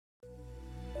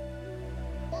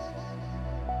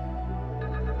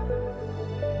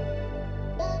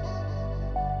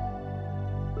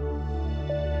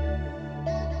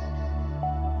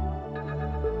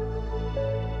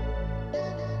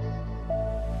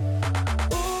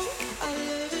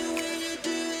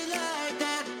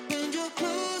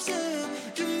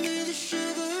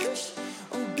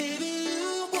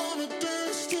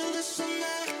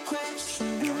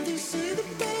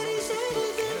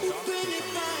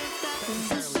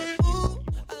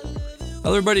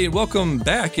Hello, everybody, and welcome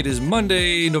back. It is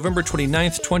Monday, November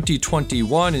 29th,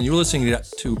 2021, and you're listening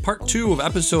to part 2 of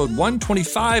episode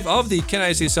 125 of the Can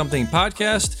I Say Something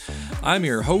podcast. I'm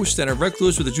your host and a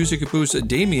recluse with a juicy caboose,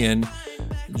 Damien.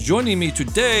 Joining me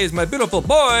today is my beautiful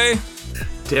boy,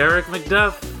 Derek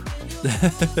McDuff.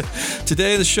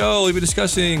 Today in the show, we'll be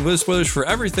discussing with spoilers for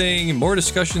everything, more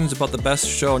discussions about the best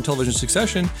show on television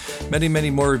Succession, many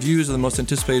more reviews of the most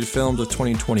anticipated films of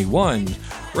 2021.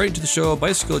 Right into the show,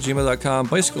 bicycle@gmail.com,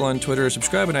 bicycle on Twitter,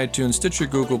 subscribe on iTunes, Stitcher,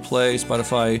 Google Play,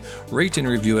 Spotify, rate and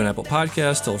review on Apple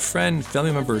Podcasts, tell a friend,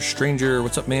 family member, stranger.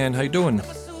 What's up, man? How you doing?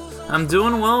 I'm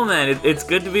doing well, man. It's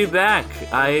good to be back.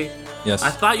 I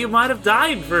thought you might have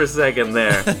died for a second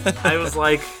there. I was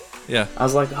like,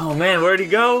 oh man, where'd he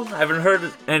go? I haven't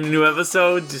heard any new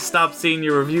episode. Just stopped seeing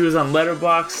your reviews on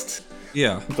Letterboxd.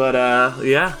 Yeah. But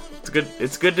it's good.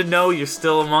 It's good to know you're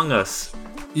still among us.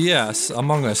 Yes,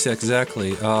 Among Us, yeah,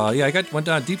 exactly. Went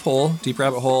down a deep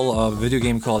rabbit hole of a video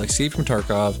game called Escape from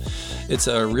Tarkov. It's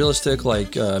a realistic,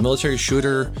 military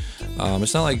shooter.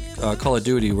 It's not like Call of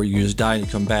Duty where you just die and you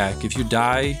come back. If you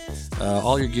die,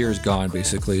 all your gear is gone,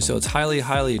 basically. So it's highly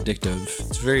addictive.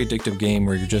 It's a very addictive game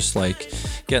where you're just,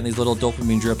 getting these little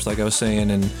dopamine drips, like I was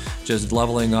saying, and just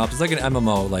leveling up. It's like an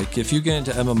MMO. Like, if you get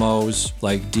into MMOs,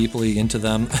 deeply into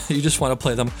them, you just want to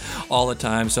play them all the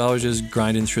time. So I was just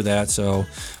grinding through that,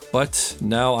 But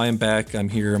now I am back. I'm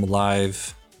here. I'm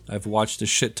alive. I've watched a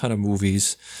shit ton of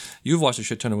movies. You've watched a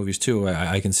shit ton of movies too.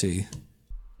 I can see.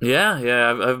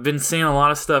 Yeah. I've been seeing a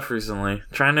lot of stuff recently.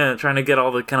 Trying to get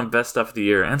all the kind of best stuff of the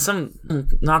year, and some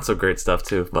not so great stuff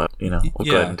too. But we'll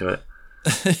go ahead into it.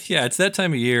 Yeah, it's that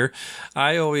time of year.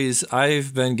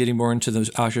 I've been getting more into the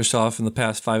Oscar stuff in the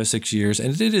past 5 or 6 years,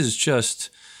 and it is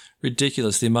just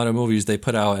ridiculous the amount of movies they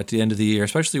put out at the end of the year,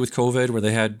 especially with COVID, where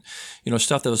they had,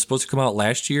 stuff that was supposed to come out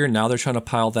last year, and now they're trying to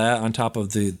pile that on top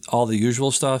of all the usual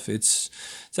stuff. It's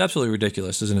absolutely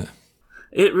ridiculous, isn't it?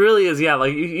 It really is, yeah.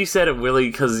 Like you said it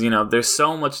really, because there's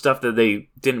so much stuff that they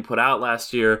didn't put out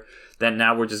last year that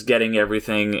now we're just getting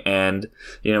everything. And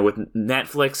with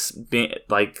Netflix being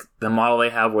the model they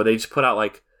have, where they just put out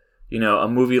a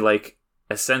movie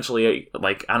essentially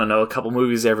I don't know, a couple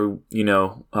movies every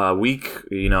week.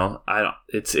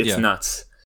 It's nuts.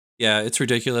 Yeah, it's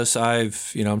ridiculous. I'm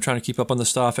trying to keep up on the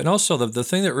stuff. And also the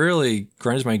thing that really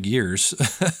grinds my gears,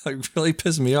 really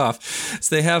pisses me off, is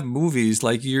they have movies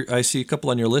I see a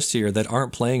couple on your list here that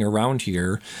aren't playing around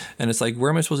here. And it's like, where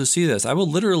am I supposed to see this? I will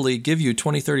literally give you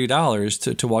 $20,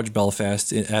 $30 to watch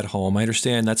Belfast at home. I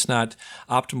understand that's not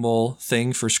optimal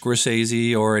thing for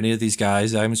Scorsese or any of these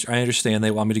guys. I understand they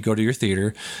want me to go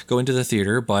into the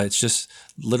theater, but it's just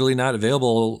literally not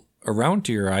available around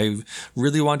here. I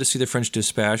really wanted to see The French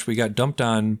Dispatch. We got dumped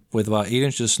on with about 8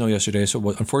 inches of snow yesterday, so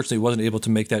unfortunately wasn't able to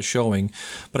make that showing.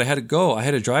 But I had to go. I had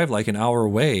to drive an hour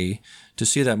away to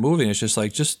see that movie. And it's just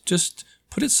just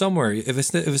put it somewhere. If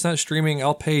it's not streaming,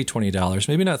 I'll pay $20.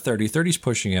 Maybe not 30. 30's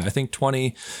pushing it. I think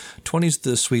 20's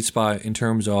the sweet spot in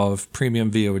terms of premium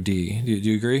VOD. Do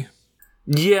you agree?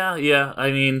 Yeah.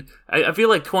 I mean, I feel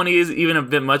like 20 is even a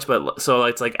bit much, but so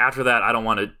it's after that, I don't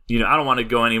want to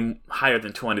go any higher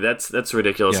than 20. That's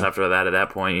ridiculous. After that, at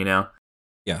that point,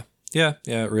 Yeah,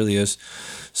 it really is.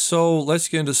 So let's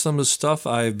get into some of the stuff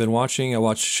I've been watching. I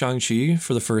watched Shang-Chi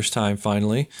for the first time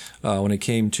finally when it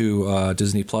came to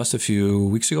Disney Plus a few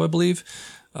weeks ago, I believe.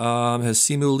 Has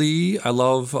Simu Lee. I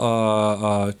love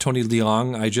Tony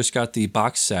Leung. I just got the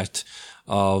box set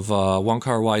of Wong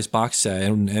Kar-wai's box set,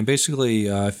 and basically,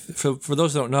 for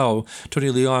those that don't know, Tony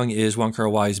Leung is Wong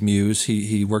Kar-wai's muse.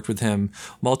 He worked with him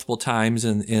multiple times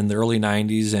in the early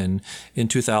 90s and in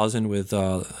 2000 with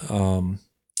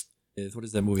what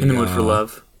is that movie? In the Mood for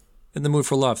Love. In the Mood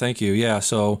for Love, thank you. Yeah,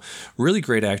 so really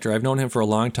great actor. I've known him for a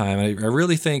long time. I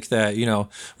really think that,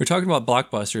 we're talking about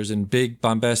blockbusters and big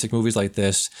bombastic movies like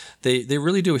this. They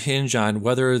really do hinge on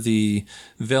whether the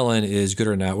villain is good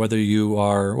or not, whether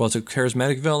it's a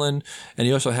charismatic villain, and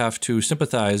you also have to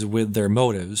sympathize with their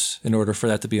motives in order for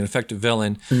that to be an effective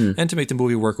villain and to make the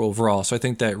movie work overall. So I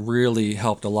think that really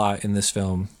helped a lot in this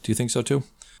film. Do you think so too?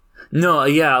 No,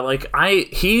 yeah,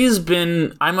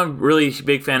 I'm a really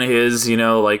big fan of his, you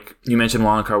mentioned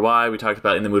Wong Kar-wai, we talked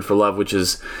about In the Mood for Love, which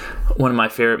is one of my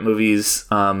favorite movies.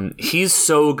 He's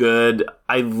so good.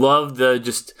 I love the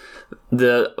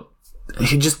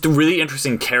really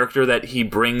interesting character that he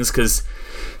brings, because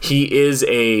he is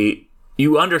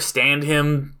you understand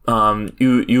him,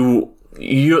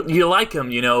 you like him,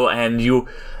 and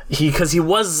because he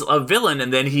was a villain,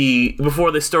 and then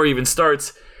before the story even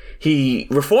starts, he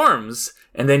reforms,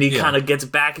 and then he kind of gets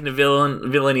back into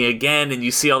villainy again, and you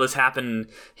see all this happen,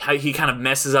 how he kind of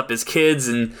messes up his kids,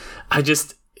 and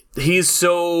he's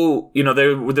so,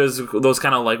 there's those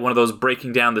kind of like one of those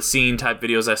breaking down the scene type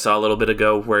videos I saw a little bit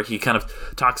ago where he kind of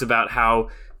talks about how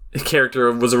the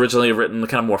character was originally written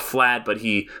kind of more flat, but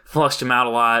he flushed him out a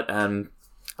lot. And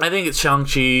I think it's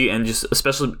Shang-Chi, and just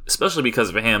especially because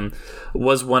of him,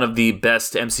 was one of the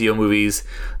best MCU movies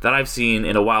that I've seen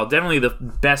in a while. Definitely the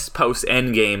best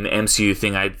post-Endgame MCU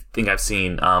thing I think I've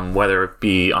seen, whether it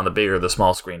be on the big or the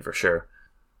small screen for sure.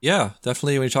 Yeah,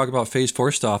 definitely. When you talk about Phase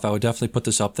 4 stuff, I would definitely put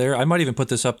this up there. I might even put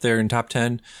this up there in top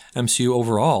 10 MCU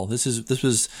overall. This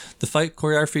was the fight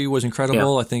choreography was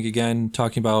incredible. Yeah. I think, again,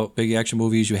 talking about big action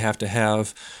movies, you have to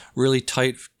have really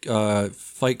tight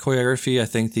fight choreography. I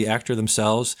think the actor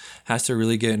themselves has to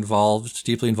really get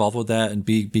deeply involved with that and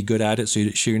be good at it, so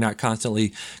you're not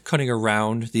constantly cutting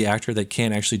around the actor that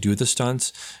can't actually do the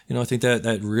stunts. I think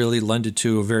that really lended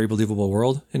to a very believable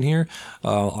world in here.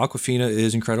 Awkwafina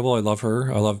is incredible. I love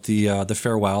her. I love the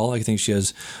farewell. I think she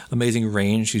has amazing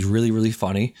range. She's really, really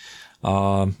funny.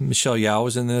 Michelle Yeoh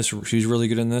is in this. She's really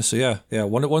good in this. So yeah.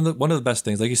 One of the best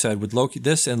things, like you said, with Loki,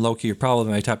 this and Loki are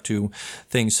probably my top two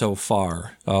things so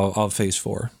far of Phase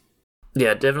 4.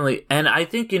 Yeah, definitely. And I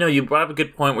think, you brought up a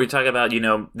good point where you talk about,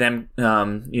 them,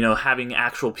 having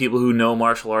actual people who know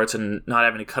martial arts and not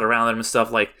having to cut around them and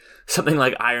stuff, like something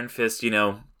like Iron Fist,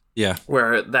 Yeah.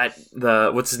 Where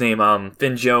what's his name?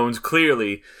 Finn Jones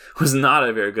clearly was not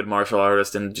a very good martial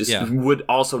artist and just would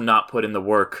also not put in the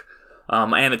work.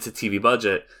 And it's a TV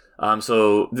budget.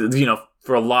 So,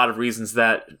 for a lot of reasons,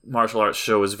 that martial arts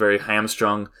show is very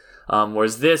hamstrung.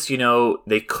 Whereas this,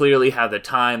 they clearly have the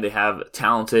time. They have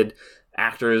talented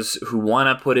actors who want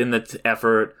to put in the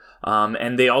effort.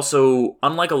 And they also,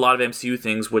 unlike a lot of MCU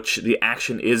things, which the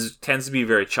action tends to be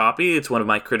very choppy. It's one of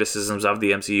my criticisms of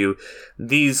the MCU.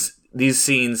 These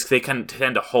scenes, they kind of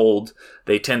tend to hold.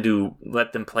 They tend to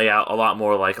let them play out a lot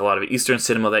more like a lot of Eastern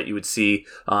cinema that you would see,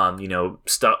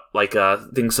 stuff like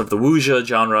things of the wuxia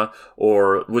genre,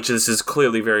 or which this is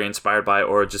clearly very inspired by,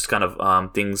 or just kind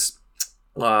of things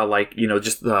like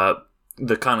just the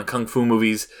kind of kung fu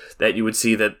movies that you would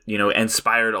see that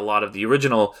inspired a lot of the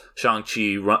original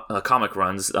Shang-Chi comic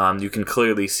runs. You can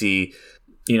clearly see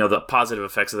the positive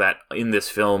effects of that in this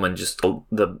film, and just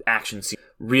the action scenes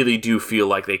really do feel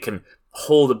like they can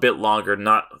hold a bit longer,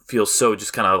 not feel so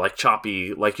just kind of like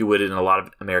choppy like you would in a lot of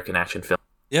American action films.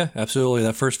 Yeah, absolutely.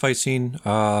 That first fight scene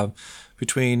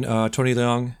between Tony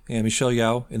Leung and Michelle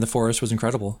Yeoh in the forest was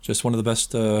incredible. Just one of the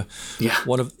best.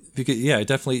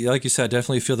 Definitely, like you said,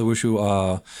 definitely feel the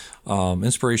wushu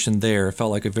inspiration there. It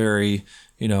felt like a very,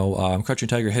 Crouching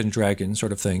Tiger, Hidden Dragon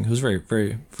sort of thing. It was very,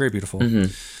 very, very beautiful.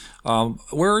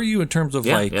 Mm-hmm. Where are you in terms of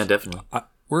definitely.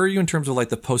 Where are you in terms of like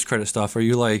the post-credit stuff? Are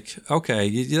you like, okay,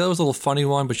 that was a little funny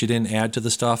one, but you didn't add to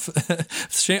the stuff?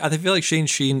 I feel like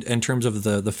Shang-Chi, in terms of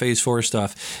the Phase 4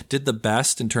 stuff, did the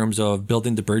best in terms of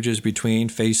building the bridges between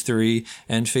Phase 3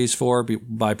 and Phase 4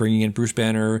 by bringing in Bruce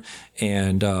Banner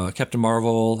and Captain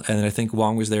Marvel, and I think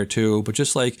Wong was there too. But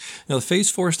just like, the Phase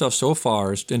 4 stuff so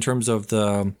far, in terms of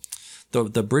the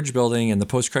bridge building and the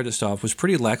post-credit stuff, was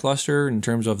pretty lackluster in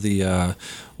terms of the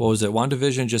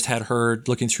WandaVision just had her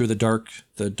looking through the dark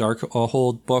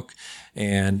hold book,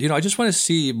 and I just want to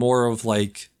see more of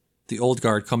like the old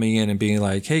guard coming in and being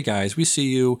like, hey guys, we see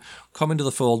you, come into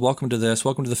the fold, welcome to this,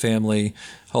 welcome to the family,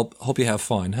 hope you have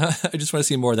fun. I just want to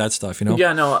see more of that stuff. That's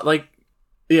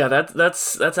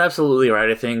absolutely right.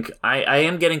 I think I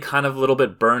am getting kind of a little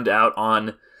bit burned out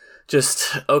on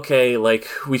just, okay, like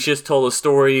we just told a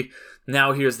story.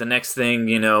 Now here's the next thing,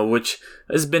 which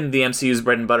has been the MCU's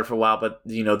bread and butter for a while, but,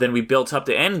 then we built up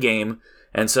to Endgame,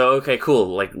 and so, okay, cool,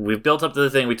 like, we've built up to the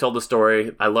thing, we told the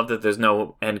story, I love that there's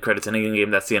no end credits in Endgame,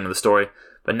 that's the end of the story,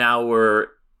 but now we're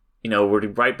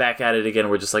right back at it again,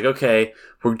 we're just like, okay,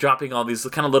 we're dropping all these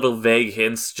kind of little vague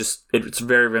hints, just, it's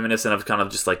very reminiscent of kind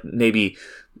of just like, maybe,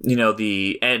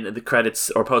 the end, the credits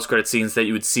or post-credit scenes that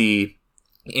you would see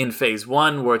in Phase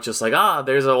 1, where it's just like,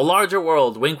 there's a larger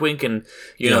world, wink wink, and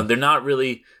they're not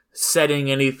really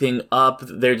setting anything up,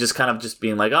 they're just kind of just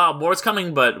being like, more's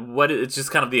coming, but it's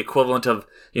just kind of the equivalent of,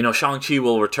 Shang-Chi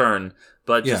will return,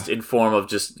 but just in form of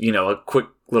just, a quick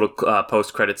little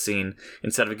post-credit scene,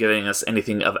 instead of giving us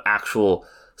anything of actual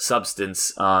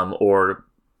substance, or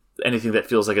anything that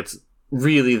feels like it's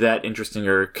really that interesting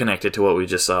or connected to what we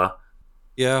just saw.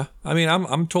 Yeah, I mean,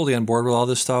 I'm totally on board with all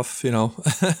this stuff.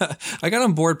 I got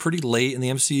on board pretty late in the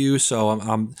MCU, so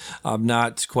I'm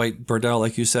not quite burned out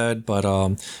like you said. But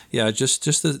just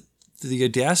the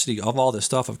audacity of all this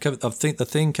stuff the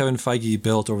thing Kevin Feige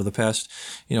built over the past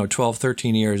 12,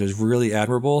 13 years is really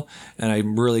admirable, and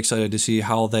I'm really excited to see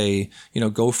how they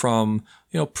go from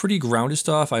pretty grounded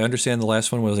stuff. I understand the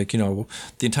last one was like the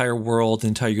entire world, the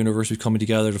entire universe was coming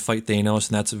together to fight Thanos,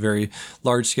 and that's a very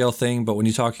large scale thing. But when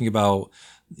you're talking about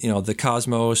the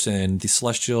cosmos and the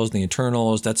Celestials and the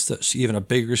Eternals, that's even a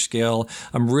bigger scale.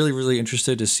 I'm really, really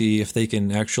interested to see if they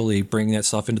can actually bring that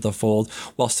stuff into the fold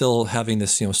while still having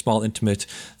this, small, intimate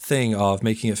thing of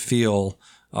making it feel,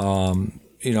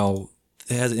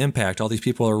 it has an impact. All these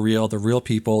people are real. They're real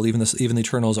people. Even the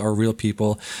Eternals are real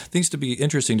people. Things to be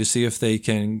interesting to see if they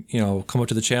can, come up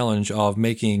to the challenge of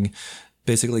making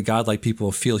basically godlike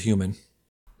people feel human.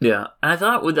 Yeah, and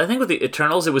I think with the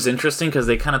Eternals, it was interesting because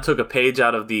they kind of took a page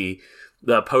out of the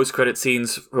post-credit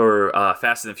scenes for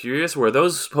Fast and the Furious, where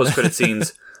those post-credit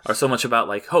scenes are so much about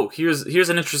like, oh, here's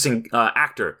an interesting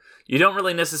actor. You don't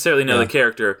really necessarily know the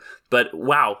character, but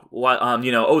wow,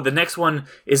 the next one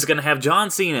is going to have John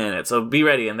Cena in it, so be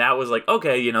ready. And that was like,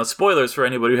 okay, spoilers for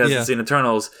anybody who hasn't seen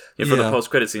Eternals for the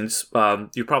post-credit scenes.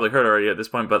 You've probably heard already at this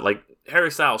point, but like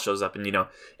Harry Styles shows up, and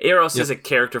Eros is a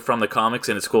character from the comics,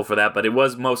 and it's cool for that. But it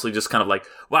was mostly just kind of like,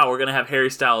 wow, we're going to have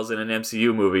Harry Styles in an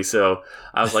MCU movie. So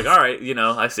I was like, all right,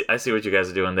 I see what you guys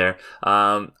are doing there.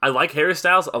 I like Harry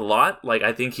Styles a lot. Like,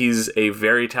 I think he's a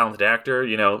very talented actor.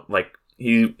 Like.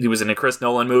 He was in a Chris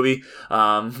Nolan movie.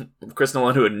 Chris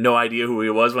Nolan, who had no idea who he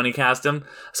was when he cast him.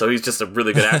 So he's just a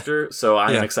really good actor. So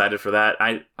I'm excited for that.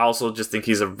 I also just think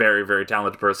he's a very, very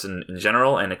talented person in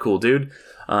general and a cool dude.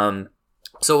 So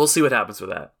we'll see what happens with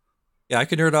that. Yeah, I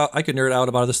could nerd out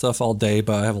about this stuff all day,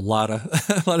 but I have a lot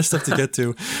of stuff to get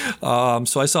to.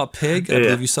 So I saw Pig. I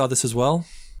believe you saw this as well.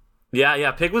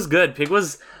 Yeah. Pig was good. Pig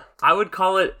was, I would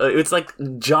call it, it's like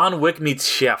John Wick meets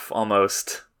Chef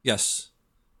almost. Yes.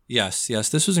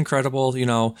 This was incredible.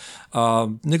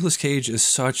 Nicolas Cage is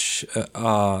such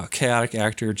a chaotic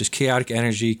actor, just chaotic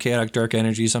energy, chaotic dark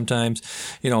energy sometimes.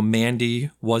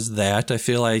 Mandy was that. I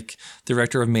feel like the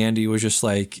director of Mandy was just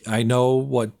like, I know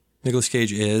what Nicolas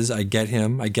Cage is. I get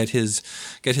him. I get his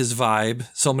vibe.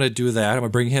 So I'm going to do that. I'm going to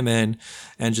bring him in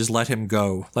and just let him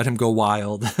go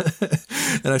wild.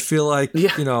 And I feel like,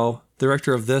 the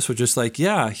director of this was just like,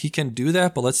 yeah, he can do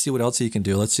that, but let's see what else he can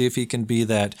do. Let's see if he can be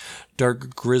that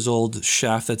dark, grizzled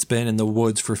chef that's been in the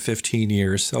woods for 15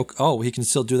 years. Oh, he can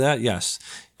still do that? Yes.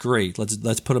 Great.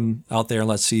 Let's put him out there and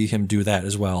let's see him do that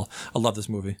as well. I love this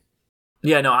movie.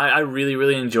 Yeah, no, I really,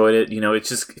 really enjoyed it. It's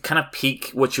just kind of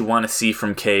peak what you want to see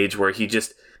from Cage, where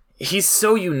he's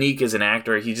so unique as an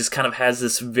actor. He just kind of has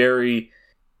this very,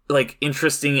 like,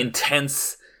 interesting,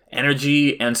 intense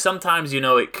energy, and sometimes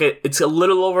it's a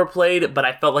little overplayed, but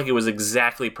I felt like it was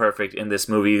exactly perfect in this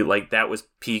movie. Like, that was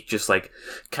peak, just like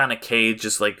kind of Cage,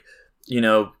 just like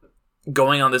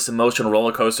going on this emotional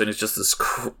roller coaster, and it's just this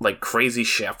crazy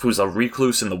chef who's a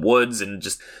recluse in the woods, and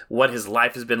just what his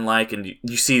life has been like, and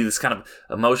you see this kind of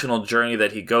emotional journey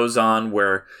that he goes on,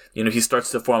 where he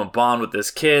starts to form a bond with this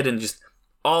kid, and just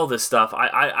all this stuff.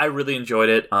 I really enjoyed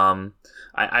it.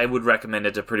 I would recommend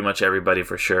it to pretty much everybody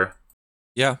for sure.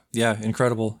 Yeah,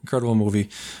 incredible movie.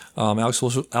 Alex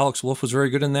Wolff was very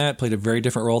good in that, played a very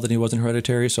different role than he was in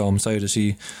Hereditary, so I'm excited to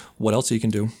see what else he can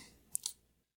do.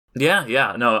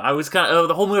 Yeah, no, I was kind of,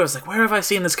 the whole movie I was like, where have I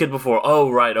seen this kid before? Oh,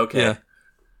 right, okay.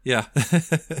 Yeah.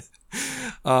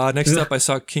 Next up, I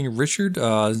saw King Richard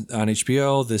on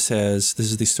HBO. This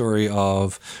is the story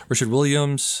of Richard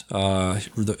Williams,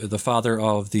 the father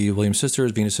of the Williams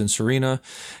sisters, Venus and Serena.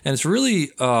 And it's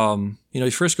really,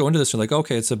 you first go into this, you're like,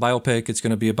 okay, it's a biopic. It's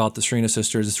going to be about the Serena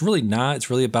sisters. It's really not. It's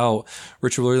really about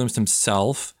Richard Williams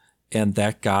himself and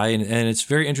that guy. And it's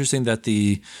very interesting that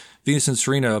the Venus and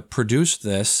Serena produced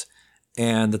this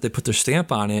and that they put their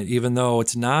stamp on it, even though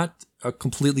it's not a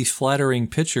completely flattering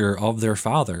picture of their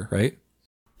father, right?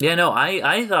 Yeah, no,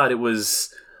 I thought it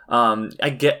was, I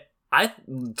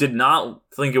did not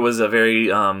think it was a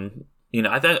very, I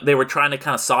thought they were trying to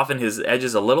kind of soften his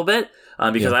edges a little bit,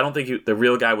 because I don't think the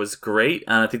real guy was great,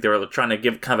 and I think they were trying to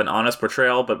give kind of an honest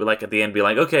portrayal, but like at the end be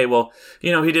like, okay, well, he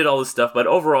did all this stuff, but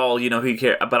overall, he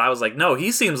cared. But I was like, no,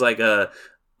 he seems like I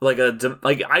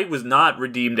was not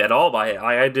redeemed at all by it.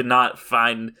 I did not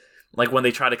find, like, when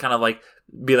they try to kind of like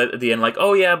be like at the end, like,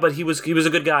 oh yeah, but he was a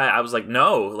good guy. I was like,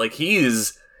 no, like he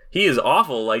is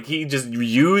awful. Like, he just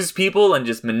used people and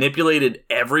just manipulated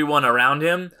everyone around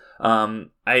him.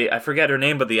 I forget her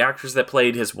name, but the actress that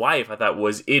played his wife, I thought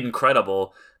was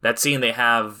incredible. That scene they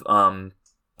have, in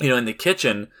the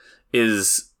kitchen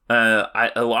is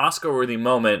an Oscar-worthy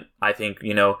moment, I think,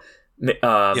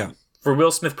 for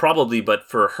Will Smith probably, but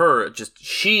for her, just,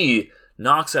 she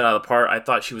knocks it out of the park. I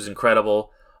thought she was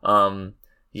incredible.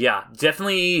 Yeah,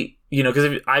 definitely,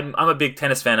 because I'm a big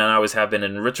tennis fan and I always have been,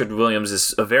 and Richard Williams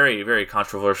is a very, very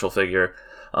controversial figure.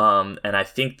 And I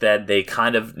think that they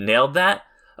kind of nailed that.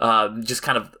 Just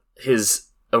kind of his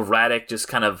erratic, just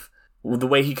kind of the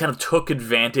way he kind of took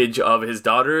advantage of his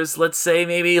daughters, let's say,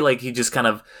 maybe. Like, he just kind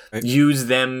of used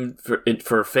them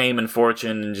for fame and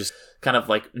fortune, and just kind of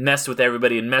like messed with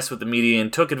everybody and messed with the media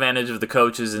and took advantage of the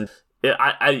coaches. And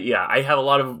I have a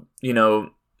lot of,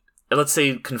 let's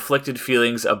say, conflicted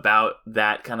feelings about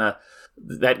that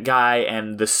guy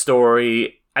and the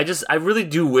story. I really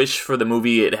do wish for the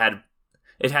movie it had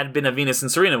been a Venus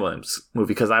and Serena Williams movie,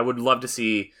 because I would love to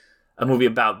see a movie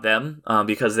about them,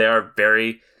 because they are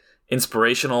very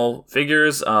inspirational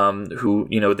figures,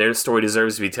 who, their story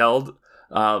deserves to be told.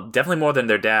 Definitely more than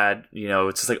their dad.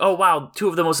 It's just like, oh wow, two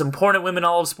of the most important women in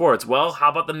all of sports. Well, how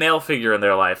about the male figure in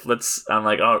their life? I'm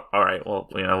like, oh, all right, well,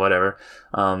 whatever.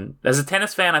 As a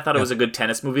tennis fan, I thought it was a good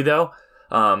tennis movie, though.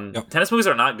 Tennis movies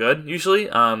are not good usually.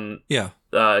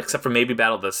 Except for maybe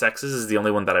Battle of the Sexes is the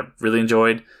only one that I really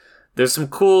enjoyed. There's some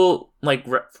cool like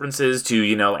references to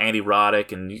Andy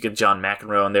Roddick, and you get John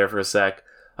McEnroe in there for a sec.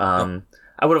 I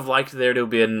would have liked there to have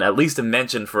been at least a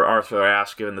mention for Arthur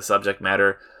Ashe, given the subject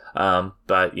matter.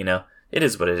 But it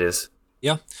is what it is.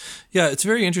 Yeah. It's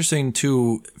very interesting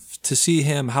to see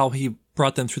him, how he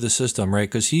brought them through the system, right?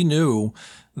 Because he knew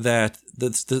that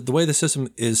the way the system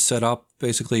is set up,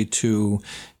 basically to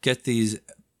get these,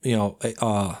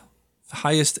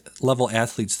 highest level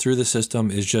athletes through the system,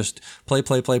 is just play,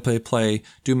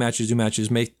 do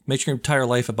matches, make your entire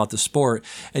life about the sport.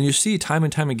 And you see time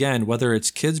and time again, whether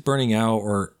it's kids burning out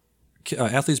or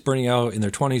athletes burning out in their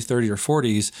 20s, 30s, or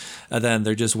 40s, and then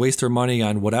they just waste their money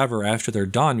on whatever after they're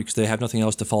done because they have nothing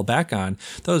else to fall back on.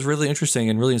 That was really interesting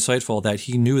and really insightful that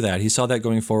he knew that. He saw that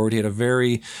going forward. He had a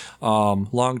very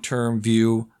long-term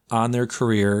view on their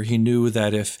career. He knew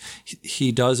that if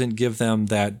he doesn't give them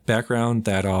that background,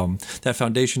 that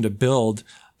foundation to build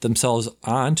themselves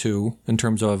onto in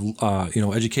terms of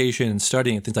education and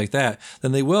studying and things like that,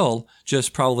 then they will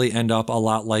just probably end up a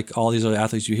lot like all these other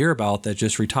athletes you hear about that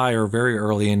just retire very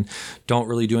early and don't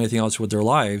really do anything else with their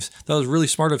lives. That was really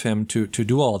smart of him to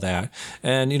do all that.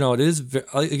 And it is,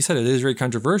 like you said, it is very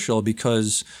controversial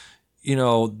because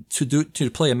to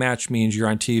play a match means you're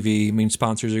on TV, means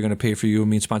sponsors are going to pay for you,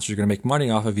 means sponsors are going to make money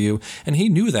off of you. And he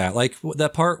knew that. Like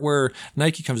that part where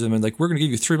Nike comes in and like, we're going to give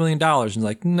you $3 million. And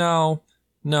like, no,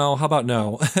 how about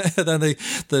no? Then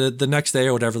the next day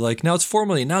or whatever, like, now it's $4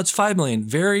 million, now it's $5 million.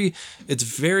 It's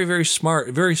very, very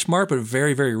smart, but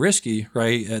very, very risky,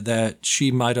 right? That she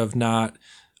might have not,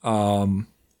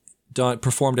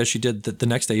 performed as she did the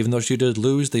next day. Even though she did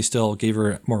lose, they still gave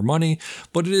her more money.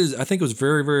 But I think it was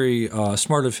very, very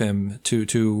smart of him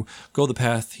to go the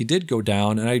path he did go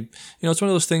down. And it's one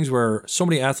of those things where so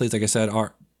many athletes, like I said,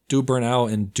 do burn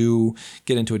out and do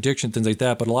get into addiction, things like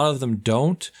that. But a lot of them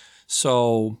don't.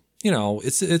 So he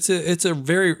did a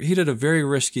very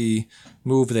risky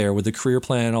move there with the career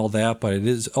plan and all that. But it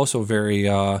is also very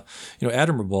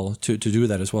admirable to do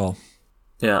that as well.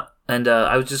 Yeah. And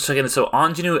I was just checking. So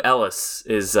Anjanou Ellis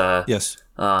is yes,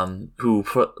 who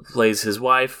plays his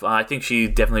wife. I think she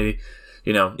definitely,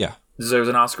 deserves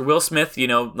an Oscar. Will Smith,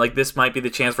 like this might be the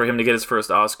chance for him to get his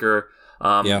first Oscar.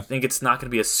 I think it's not going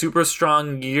to be a super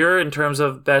strong year in terms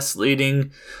of best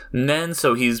leading men,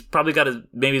 so he's probably got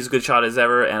maybe as good shot as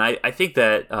ever. And I think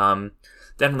that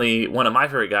definitely one of my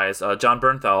favorite guys, John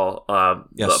Bernthal,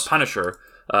 the Punisher.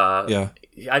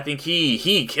 I think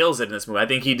he kills it in this movie. I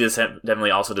think he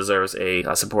definitely also deserves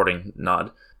a supporting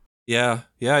nod. Yeah,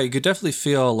 you could definitely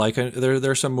feel like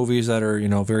there are some movies that are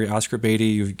very Oscar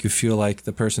baity. You feel like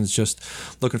the person's just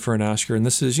looking for an Oscar, and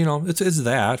this is it's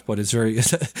that, but it's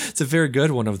a very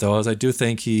good one of those. I do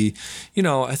think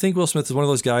I think Will Smith is one of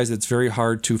those guys that's very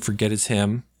hard to forget it's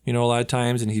him. A lot of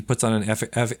times, and he puts on an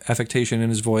affectation in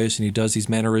his voice, and he does these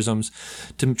mannerisms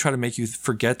to try to make you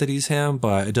forget that he's him,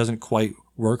 but it doesn't quite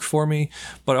work for me.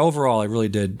 But overall, I really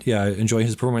did, enjoy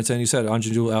his performance. And you said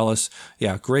Anjanou Ellis,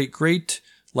 great.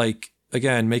 Like,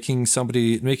 again, making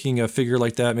a figure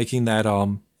like that, making that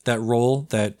role,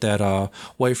 that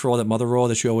wife role, that mother role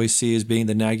that you always see as being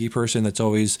the naggy person that's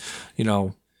always,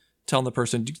 telling the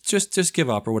person, just give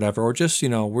up or whatever, or just,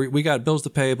 we got bills to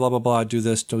pay, blah, blah, blah, do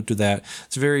this, don't do that.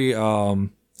 It's very,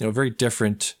 very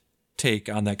different take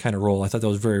on that kind of role. I thought that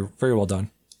was very, very well done.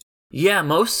 Yeah,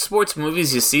 most sports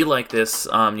movies you see like this,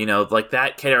 like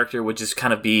that character would just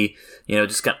kind of be,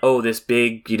 just kind of, this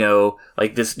big,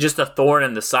 like this, just a thorn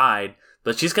in the side.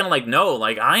 But she's kind of like, no,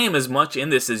 like I am as much in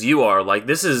this as you are. Like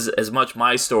this is as much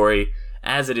my story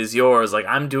as it is yours. Like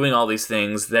I'm doing all these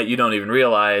things that you don't even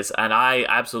realize. And I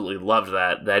absolutely loved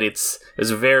that it's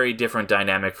a very different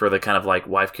dynamic for the kind of like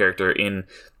wife character in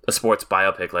a sports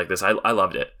biopic like this. I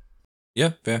loved it.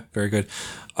 Yeah, very good.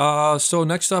 So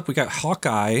next up, we got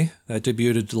Hawkeye that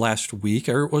debuted last week.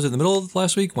 Or was it the middle of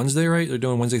last week? Wednesday, right? They're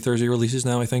doing Wednesday, Thursday releases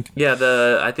now, I think.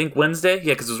 Yeah, I think Wednesday.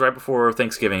 Yeah, because it was right before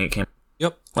Thanksgiving it came.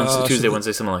 Yep. Tuesday,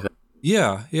 Wednesday, something like that.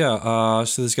 Yeah.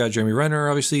 So this got Jeremy Renner,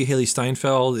 obviously. Haley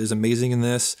Steinfeld is amazing in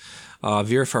this.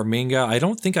 Vera Farmiga, I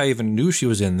don't think I even knew she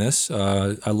was in this.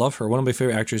 I love her. One of my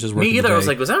favorite actresses. Me either. I was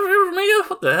like, was that Vera Farmiga?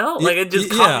 What the hell? Like, it just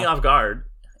caught me off guard.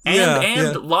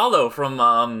 And Lalo from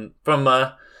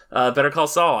Better Call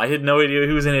Saul. I had no idea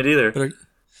who was in it either.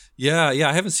 Yeah,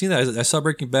 I haven't seen that. I saw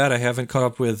Breaking Bad. I haven't caught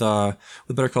up with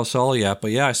Better Call Saul yet, but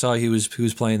yeah, I saw he was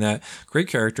playing that. Great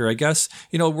character. I guess,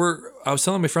 I was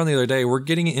telling my friend the other day, we're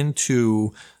getting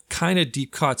into kind of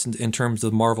deep cuts in terms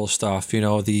of Marvel stuff.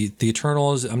 The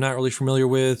Eternals, I'm not really familiar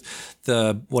with.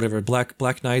 The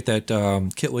Black Knight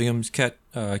that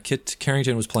Kit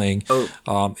Harington was playing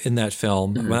in that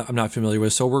film. Mm-hmm. I'm not familiar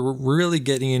with. So we're really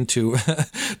getting into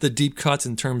the deep cuts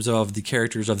in terms of the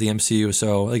characters of the MCU.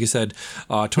 So like I said,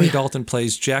 Tony Dalton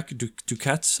plays Jack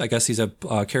Duquette. I guess he's a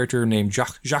character named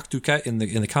Jacques Duquette in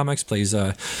the comics, plays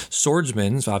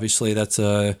swordsman. So obviously that's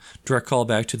a direct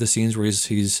callback to the scenes where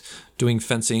he's doing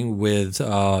fencing with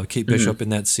Kate Bishop in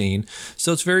that scene.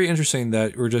 So it's very interesting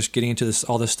that we're just getting into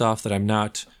all this stuff that I'm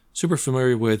not super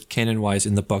familiar with canon-wise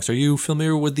in the books. Are you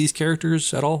familiar with these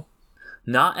characters at all?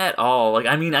 Not at all. Like,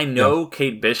 I mean, I know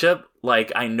Kate Bishop.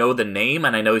 Like, I know the name,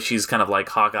 and I know she's kind of like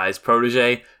Hawkeye's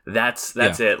protege. That's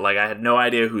it. Like, I had no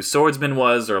idea who Swordsman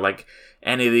was or like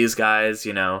any of these guys.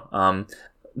 So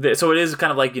it is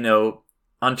kind of like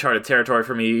uncharted territory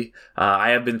for me.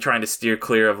 I have been trying to steer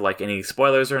clear of like any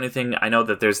spoilers or anything. I know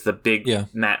that there's the big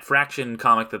Matt Fraction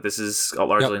comic that this is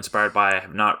largely inspired by. I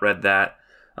have not read that.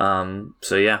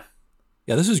 So yeah.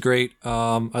 Yeah, this is great.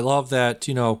 I love that,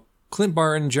 Clint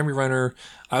Barton, Jeremy Renner.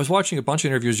 I was watching a bunch of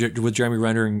interviews with Jeremy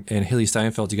Renner and Haley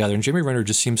Steinfeld together, and Jeremy Renner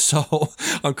just seems so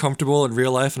uncomfortable in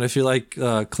real life, and I feel like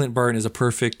Clint Barton is a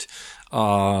perfect,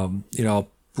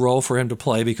 role for him to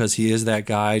play because he is that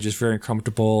guy, just very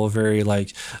uncomfortable, very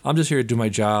like, I'm just here to do my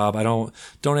job.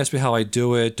 Don't ask me how I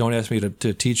do it. Don't ask me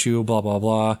to teach you, blah, blah,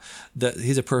 blah. That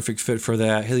he's a perfect fit for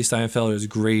that. Haley Steinfeld is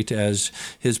great as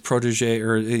his protege,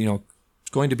 or,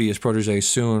 going to be his protege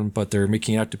soon, but they're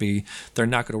making it out to be, they're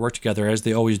not going to work together as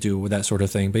they always do with that sort of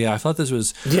thing. But yeah, I thought this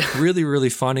was really, really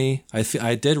funny.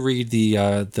 I did read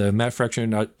the Matt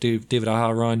Fraction, David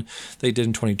Aja run they did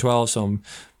in 2012, so I'm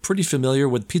pretty familiar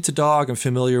with Pizza Dog. I'm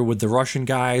familiar with the Russian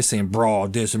guy saying bro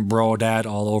this and bro that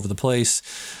all over the place.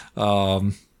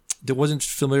 Wasn't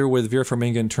familiar with Vera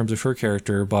Farmiga in terms of her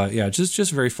character, but yeah,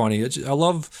 just very funny. I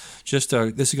love this is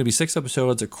going to be 6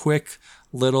 episodes, a quick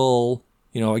little,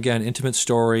 again, intimate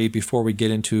story before we get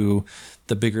into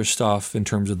the bigger stuff in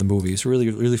terms of the movies.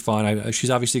 Really, really fun. She's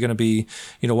obviously going to be,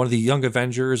 one of the Young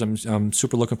Avengers. I'm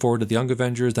super looking forward to the Young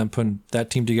Avengers, them putting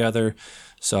that team together.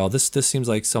 So this seems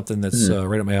like something that's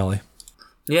right up my alley.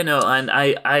 Yeah, no, and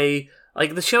I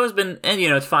like the show has been, and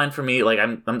it's fine for me. Like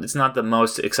it's not the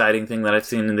most exciting thing that I've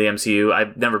seen in the MCU.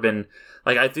 I've never been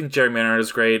like, I think Jeremy Renner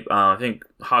is great. I think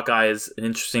Hawkeye is an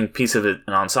interesting piece of an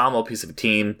ensemble, piece of a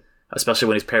team, especially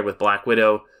when he's paired with Black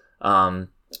Widow. I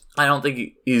don't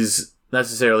think he's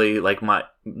necessarily like my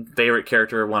favorite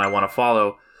character one I want to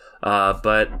follow,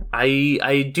 but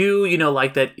I do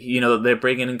like that they're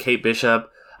bringing in Kate Bishop.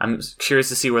 I'm curious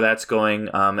to see where that's going,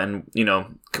 and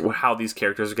how these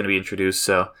characters are going to be introduced.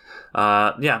 So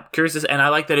yeah, curious and I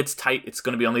like that it's tight. It's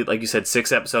going to be only, like you said,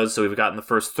 6 episodes, so we've gotten the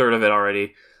first third of it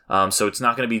already. So it's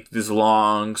not going to be this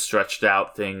long stretched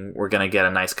out thing. We're going to get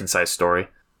a nice concise story.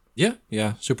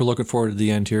 Yeah. Super looking forward to the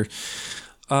end here.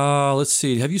 Let's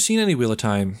see. Have you seen any Wheel of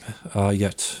Time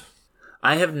yet?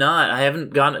 I have not. I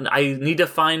haven't gone. I need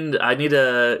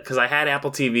to, because I had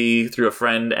Apple TV through a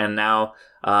friend, and now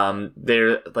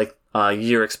they're like a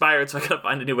year expired, so I gotta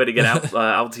find a new way to get Apple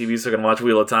TV so I can watch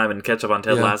Wheel of Time and catch up on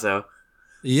Ted Lasso.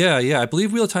 Yeah. I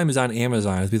believe Wheel of Time is on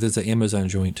Amazon. I believe it's an Amazon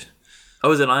joint.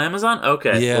 Oh, is it on Amazon?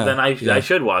 Okay. Yeah. Well, then I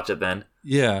should watch it then.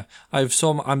 Yeah. I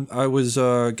was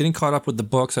getting caught up with the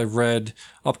books. I've read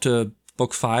up to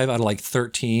book 5 out of like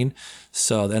 13.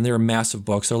 So, and they're massive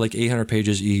books. They're like 800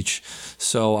 pages each.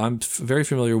 So I'm very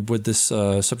familiar with this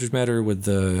subject matter, with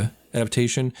the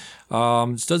adaptation.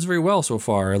 It does very well so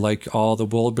far. I like all the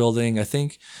world building. I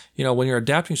think, when you're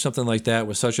adapting something like that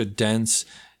with such a dense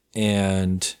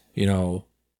and,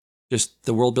 just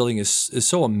the world building is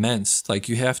so immense. Like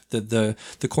you have the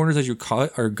corners that you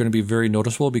cut are going to be very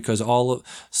noticeable, because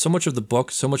so much of the book,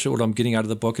 so much of what I'm getting out of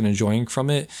the book and enjoying from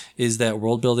it is that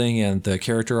world building and the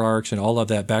character arcs and all of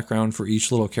that background for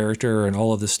each little character and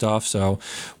all of this stuff. So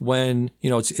when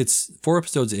it's 4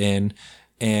 episodes in,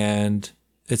 and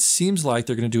it seems like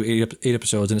they're going to do eight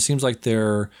episodes, and it seems like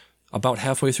they're about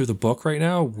halfway through the book right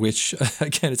now, which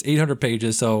again, it's 800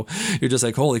 pages. So you're just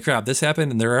like, holy crap, this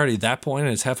happened. And they're already at that point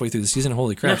and it's halfway through the season.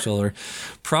 Holy crap. So they're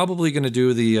probably going to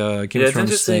do the Game of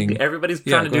Thrones thing. Everybody's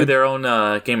trying to do their own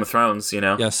Game of Thrones,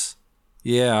 Yes.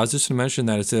 Yeah, I was just going to mention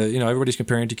that it's everybody's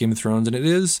comparing it to Game of Thrones, and it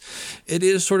is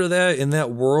sort of that in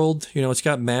that world. It's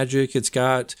got magic,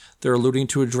 they're alluding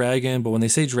to a dragon, but when they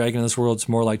say dragon in this world, it's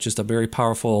more like just a very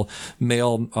powerful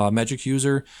male magic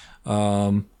user.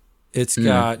 It's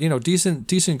got decent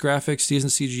graphics,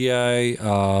 decent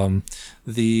CGI.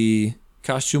 The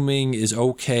costuming is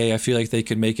okay. I feel like they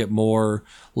could make it more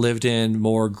lived in,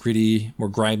 more gritty, more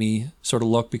grimy sort of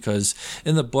look, because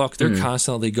in the book they're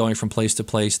constantly going from place to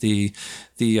place. The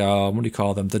what do you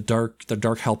call them? The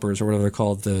dark helpers, or whatever they're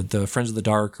called, the Friends of the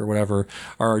Dark or whatever,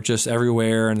 are just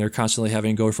everywhere, and they're constantly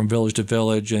having to go from village to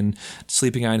village and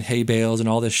sleeping on hay bales and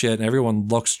all this shit, and everyone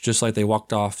looks just like they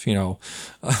walked off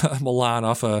Milan,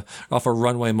 off a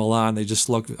runway Milan. They just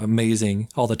look amazing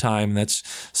all the time, and that's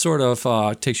sort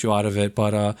of takes you out of it.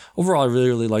 But overall, I really,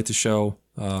 really like the show.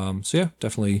 So yeah,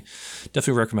 definitely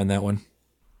recommend that one.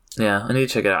 Yeah, I need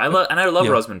to check it out. I love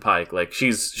Rosamund Pike. Like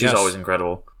she's always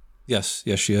incredible. Yes,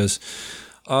 she is.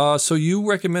 So you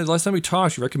recommended, last time we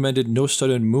talked, you recommended No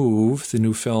Sudden Move, the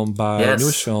newest film by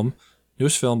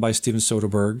Steven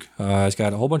Soderbergh. It's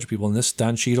got a whole bunch of people in this.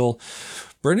 Don Cheadle,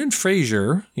 Brendan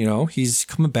Fraser, he's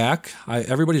coming back.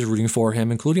 Everybody's rooting for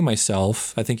him, including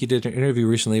myself. I think he did an interview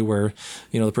recently where,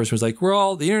 the person was like,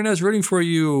 the internet's rooting for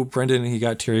you, Brendan, and he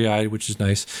got teary-eyed, which is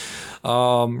nice.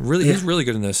 He's really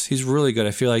good in this. He's really good.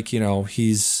 I feel like,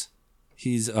 he's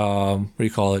what do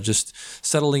you call it? Just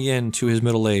settling into his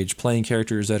middle age, playing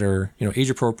characters that are, age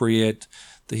appropriate,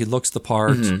 that he looks the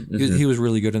part. He was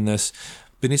really good in this.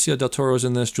 Benicio del Toro was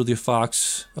in this. Julia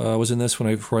Fox was in this when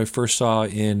I first saw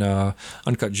in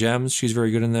Uncut Gems. She's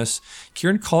very good in this.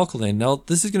 Kieran Culkin. Now,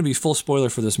 this is going to be full spoiler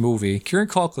for this movie. Kieran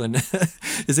Culkin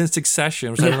is in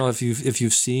Succession, which I don't know if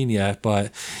you've seen yet,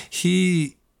 but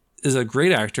he is a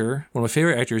great actor. One of my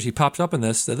favorite actors. He pops up in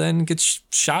this and then gets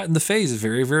shot in the face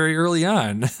very, very early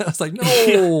on. I was like,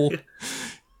 no,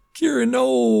 Kieran,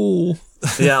 no.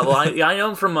 Yeah, well, I know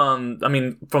him from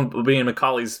being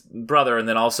Macaulay's brother, and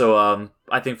then also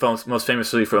I think most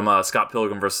famously from Scott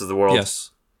Pilgrim versus the World.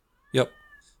 Yes. Yep.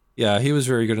 Yeah, he was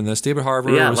very good in this. David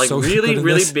Harbour was like so really, good in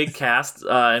really this. big cast,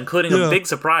 including a big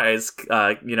surprise.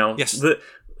 Yes.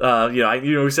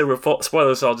 We said we're full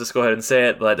spoilers, so I'll just go ahead and say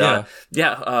it. But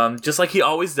just like he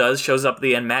always does, shows up at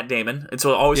the end, Matt Damon, and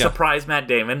so always surprise Matt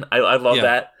Damon. I love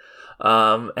that.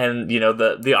 And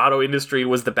the auto industry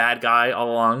was the bad guy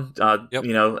all along.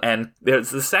 And there's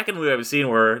the second movie I've seen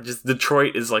where just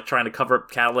Detroit is like trying to cover up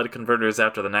catalytic converters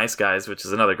after the nice guys, which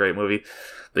is another great movie.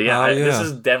 But this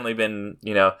has definitely been,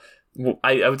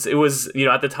 I would say it was,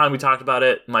 at the time we talked about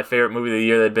it, my favorite movie of the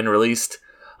year that had been released.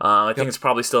 I think it's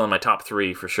probably still in my top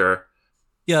 3 for sure.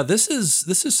 Yeah, this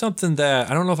is something that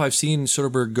I don't know if I've seen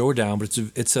Soderbergh go down, but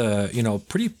it's a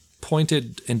pretty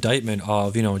pointed indictment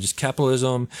of just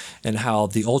capitalism and how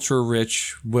the ultra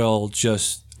rich will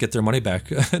just get their money back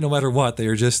no matter what. They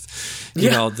are just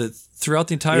throughout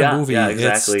the entire movie. Yeah,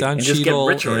 exactly. It's Don and just Cheadle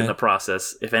get richer in the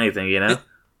process, if anything.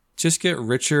 Just get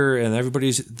richer, and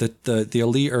everybody's the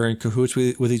elite are in cahoots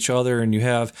with each other, and you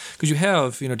have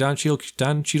Don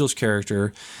Cheadle's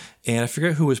character, and I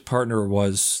forget who his partner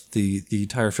was the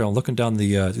entire film. Looking down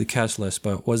the cast list,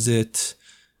 but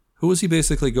who was he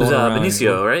basically going around?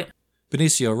 Benicio, right?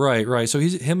 Benicio, right. So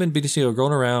him and Benicio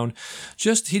going around.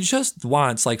 He just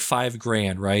wants like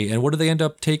 $5,000, right? And what do they end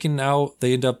up taking out?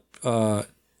 They end up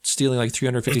stealing like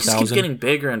 $350,000. It just keeps getting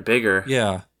bigger and bigger.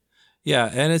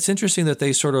 Yeah, and it's interesting that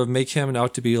they sort of make him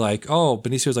out to be like, oh,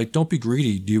 Benicio's like, don't be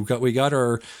greedy. We got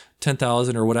our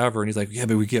 10,000 or whatever, and he's like, yeah,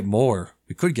 but we get more.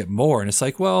 We could get more, and it's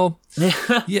like, well,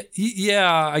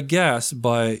 yeah, I guess,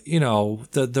 but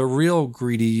the real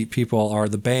greedy people are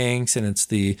the banks, and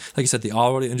it's like you said, the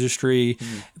auto industry,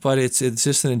 but it's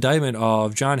just an indictment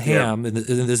of John Hamm in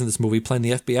this movie playing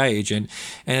the FBI agent,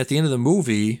 and at the end of the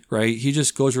movie, right, he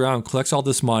just goes around, collects all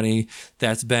this money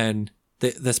that's been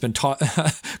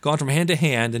gone from hand to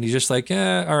hand, and he's just like,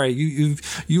 all right, you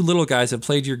little guys have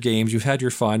played your games, you've had your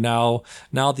fun. Now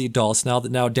the adults, now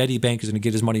Daddy Bank is going to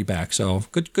get his money back. So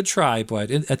good try,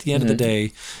 but at the end of the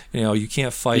day, you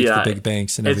can't fight the big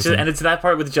banks and everything. And it's that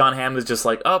part with John Hamm is just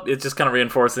like, it's just kind of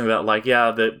reinforcing that, like,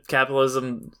 the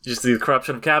capitalism, just the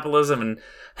corruption of capitalism, and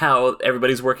how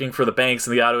everybody's working for the banks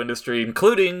and the auto industry,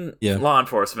 including law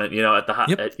enforcement.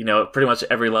 At pretty much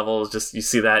every level is just, you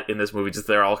see that in this movie. Just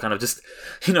they're all kind of just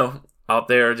out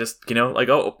there just, like,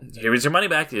 oh, here's your money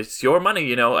back. It's your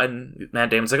money, and Matt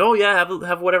Damon's like, oh, yeah,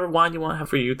 have whatever wine you want to have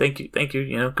for you. Thank you,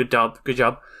 good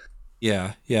job.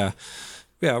 Yeah.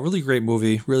 Really great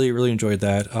movie. Really, really enjoyed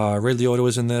that. Ray Liotta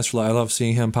was in this. I love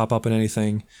seeing him pop up in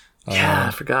anything. Yeah,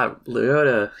 I forgot.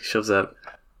 Liotta shows up.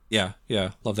 Yeah,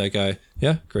 love that guy.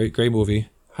 Yeah, great movie.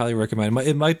 Highly recommend.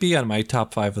 It might be on my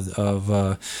top 5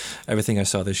 of everything I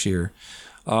saw this year.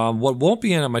 What won't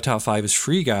be in on my top 5 is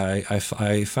Free Guy.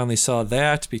 I finally saw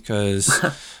that because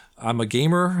I'm a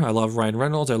gamer. I love Ryan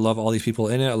Reynolds. I love all these people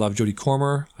in it. I love Jodie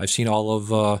Comer. I've seen all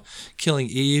of Killing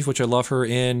Eve, which I love her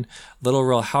in. Little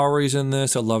Rel Howery's in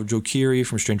this. I love Joe Keery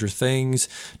from Stranger Things.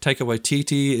 Taika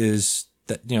Waititi is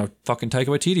fucking Taika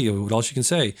Waititi. What else you can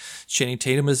say? Channing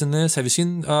Tatum is in this. Have you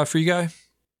seen Free Guy?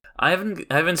 I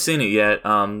haven't seen it yet.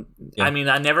 Yeah. I mean,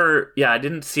 I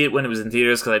didn't see it when it was in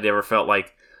theaters because I never felt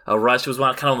like a rush. It was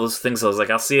one kind of those things I was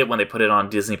like, I'll see it when they put it on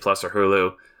Disney Plus or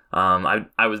Hulu.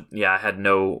 I had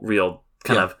no real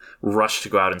kind of rush to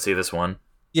go out and see this one.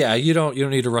 Yeah, you don't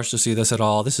need to rush to see this at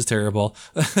all. This is terrible.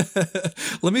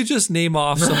 Let me just name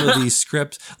off some of these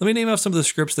scripts. Let me name off some of the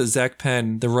scripts that Zach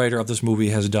Penn, the writer of this movie,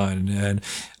 has done. And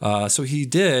so he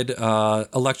did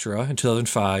Elektra in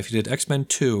 2005. He did X-Men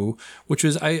 2, which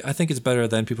is, I think it's better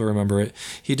than people remember it.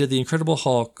 He did the Incredible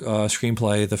Hulk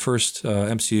screenplay, the first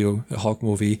MCU Hulk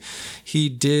movie. He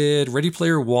did Ready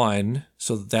Player One.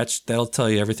 So that'll tell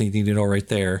you everything you need to know right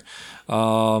there. He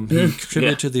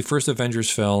contributed to the first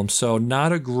Avengers film, so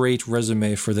not a great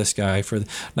resume for this guy. For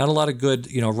not a lot of good,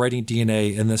 writing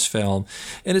DNA in this film,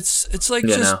 and it's like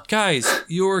guys,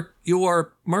 you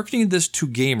are marketing this to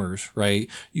gamers, right?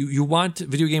 You want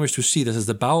video gamers to see this as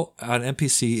about an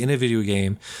NPC in a video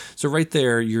game. So right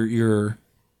there, you're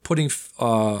putting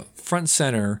front and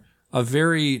center a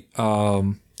very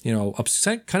kind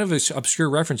of an obscure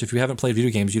reference. If you haven't played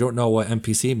video games, you don't know what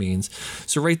NPC means.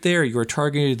 So right there, you are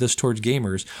targeting this towards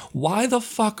gamers. Why the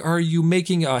fuck are you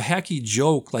making a hacky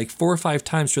joke like 4 or 5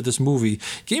 times for this movie?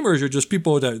 Gamers are just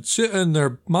people that sit in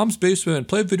their mom's basement and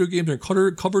play video games and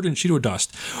covered in Cheeto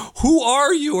dust. Who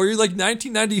are you? Are you like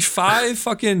 1995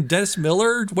 fucking Dennis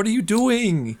Miller? What are you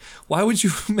doing? Why would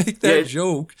you make that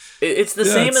joke? It's the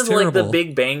same as terrible. Like the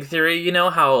Big Bang Theory. You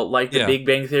know how like the Big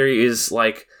Bang Theory is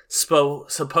like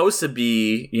supposed to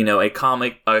be, a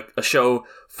comic, a show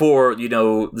for,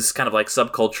 this kind of like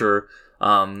subculture.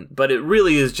 But it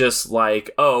really is just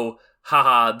like, oh,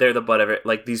 haha, they're the butt of it.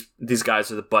 Like these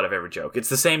guys are the butt of every joke. It's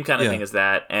the same kind of thing as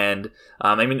that. And,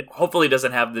 I mean, hopefully it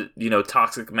doesn't have the,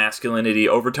 toxic masculinity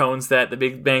overtones that the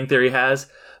Big Bang Theory has.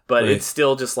 But it's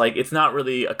still just like, it's not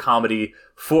really a comedy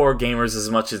for gamers as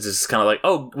much as it's kind of like,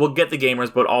 oh, we'll get the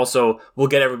gamers, but also we'll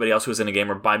get everybody else who's in a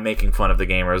gamer by making fun of the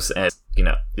gamers. And,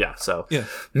 so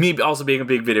me also being a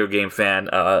big video game fan,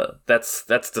 that's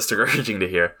discouraging to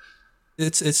hear.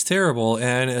 It's terrible.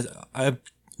 And I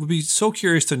would be so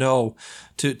curious to know,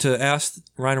 to ask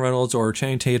Ryan Reynolds or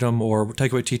Channing Tatum or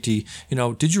Taika Waititi,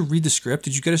 did you read the script?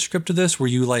 Did you get a script to this? Were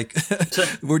you like,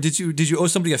 did you owe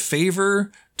somebody a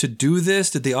favor to do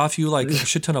this? Did they offer you like a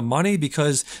shit ton of money?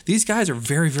 Because these guys are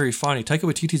very, very funny. Taika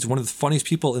Waititi is one of the funniest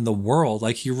people in the world.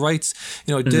 Like he writes,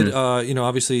 did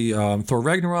obviously Thor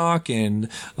Ragnarok and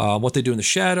What They Do in the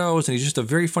Shadows, and he's just a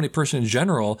very funny person in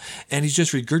general. And he's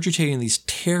just regurgitating these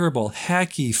terrible,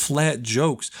 hacky, flat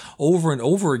jokes over and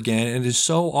over again, and it is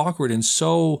so awkward and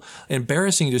so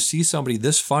embarrassing to see somebody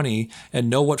this funny and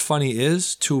know what funny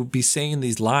is, to be saying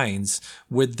these lines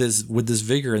with this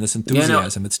vigor and this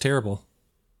enthusiasm. It's terrible.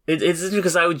 It's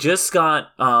because I just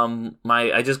got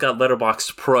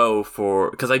Letterboxd Pro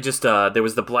because I just there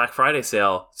was the Black Friday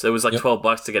sale, so it was like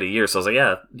 $12 to get a year. So I was like,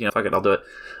 fuck it, I'll do it.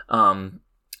 And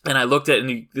I looked at it,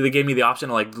 and they gave me the option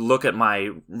to like look at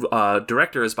my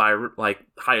directors by like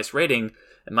highest rating.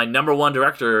 And my number one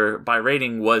director by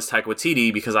rating was Taika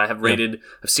Waititi, because I've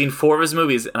seen 4 of his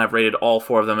movies, and I've rated all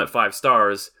 4 of them at 5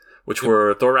 stars, which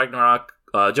were Thor Ragnarok,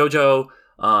 JoJo,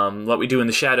 What We Do in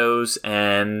the Shadows,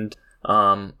 and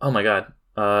oh my god,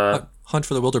 Hunt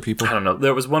for the Wilder People. I don't know.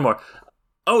 There was one more.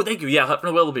 Oh, thank you. Yeah, Hunt for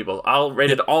the Wilder People. I'll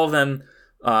rated all of them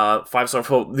 5 star.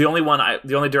 The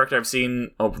only director I've seen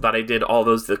that I did all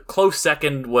those. The close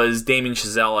second was Damien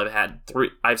Chazelle.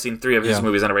 I've seen 3 of his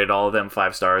movies, and I rated all of them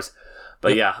 5 stars.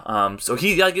 But so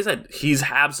he, like you said, he's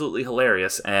absolutely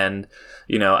hilarious, and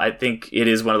I think it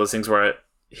is one of those things where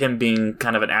him being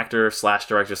kind of an actor /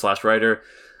 director / writer,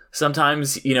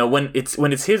 sometimes when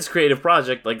it's his creative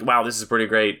project, like, wow, this is pretty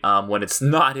great. When it's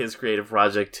not his creative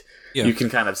project, you can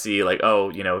kind of see like,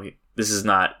 oh, this is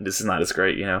not as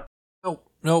great.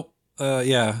 Nope.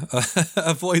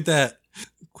 Avoid that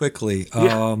quickly.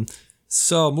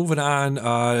 So moving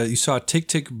on, you saw Tick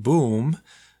Tick Boom.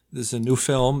 This is a new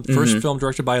film. First film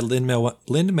directed by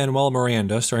Lin-Manuel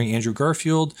Miranda, starring Andrew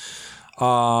Garfield.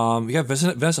 We got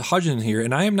Vanessa Hudgens here,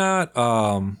 and I am not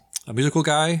a musical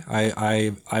guy.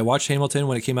 I watched Hamilton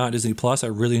when it came out on Disney Plus. I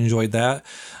really enjoyed that.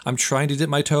 I'm trying to dip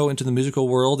my toe into the musical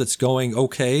world. It's going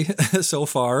okay so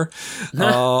far.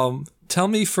 Tell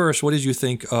me first, what did you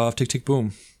think of Tick, Tick,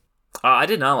 Boom? I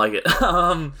did not like it.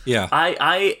 Yeah.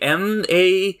 I am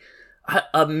a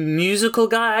musical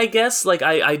guy, I guess. Like,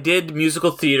 I did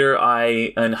musical theater.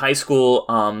 In high school,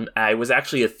 I was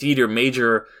actually a theater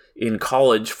major in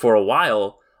college for a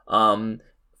while,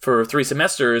 for 3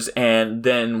 semesters, and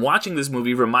then watching this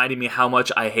movie reminded me how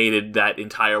much I hated that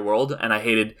entire world, and I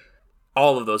hated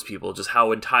all of those people, just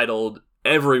how entitled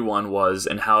everyone was,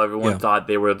 and how everyone thought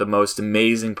they were the most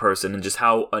amazing person, and just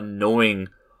how annoying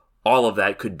all of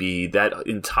that could be, that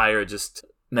entire just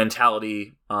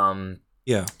mentality. I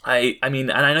mean,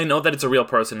 and I know that it's a real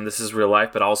person and this is real life,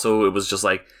 but also it was just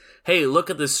like, hey, look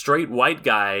at this straight white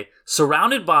guy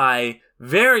surrounded by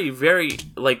very, very,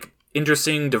 like,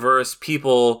 interesting, diverse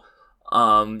people,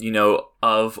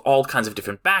 of all kinds of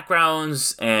different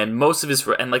backgrounds, and most of his,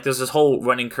 and like, there's this whole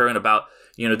running current about,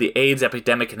 the AIDS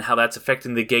epidemic and how that's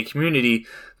affecting the gay community,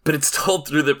 but it's told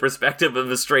through the perspective of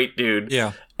a straight dude.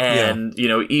 Yeah. And,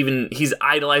 even he's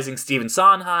idolizing Stephen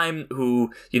Sondheim,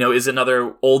 who, is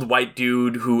another old white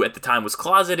dude who at the time was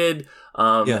closeted.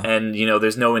 And,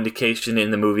 there's no indication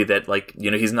in the movie that, like,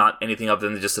 he's not anything other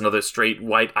than just another straight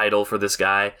white idol for this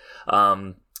guy.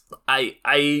 I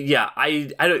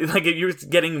don't, like, if you're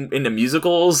getting into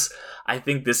musicals, I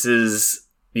think this is,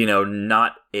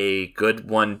 not a good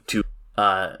one to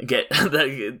get.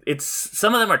 It's,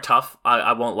 some of them are tough.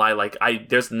 I won't lie. Like,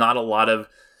 there's not a lot of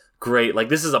great, like,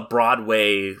 this is a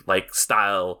Broadway, like,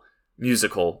 style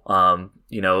musical.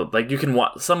 Like, you can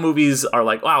watch, some movies are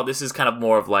like, wow, this is kind of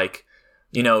more of like,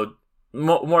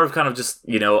 more of kind of just,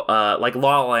 like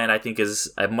La La Land, I think,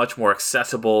 is a much more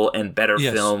accessible and better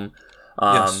film.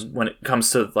 When it comes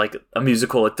to, like, a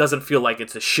musical, it doesn't feel like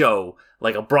it's a show,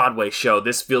 like a Broadway show.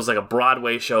 This feels like a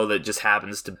Broadway show that just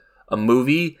happens to be a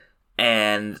movie.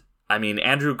 And I mean,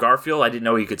 Andrew Garfield, I didn't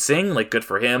know he could sing. Like, good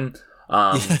for him.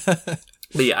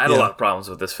 But yeah, I had a lot of problems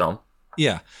with this film.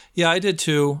 Yeah, I did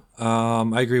too.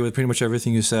 I agree with pretty much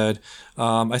everything you said.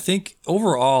 I think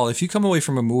overall, if you come away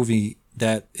from a movie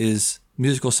that is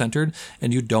musical centered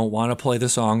and you don't want to play the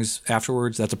songs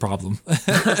afterwards, that's a problem.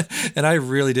 And I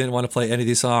really didn't want to play any of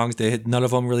these songs. None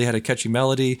of them really had a catchy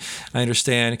melody. I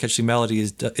understand catchy melody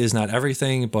is not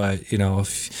everything, but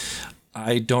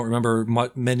I don't remember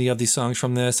many of these songs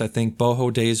from this. I think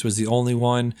Boho Days was the only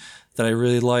one that I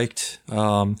really liked.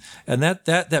 And that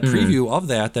preview of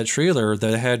that trailer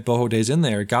that had Boho Days in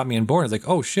there got me on board. It's like,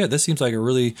 oh shit, this seems like a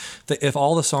really, if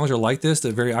all the songs are like this,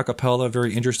 they're very a cappella,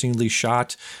 very interestingly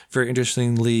shot, very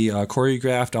interestingly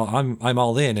choreographed, I'm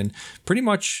all in. And pretty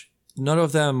much none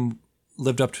of them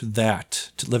lived up to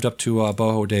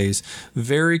Boho Days.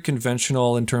 Very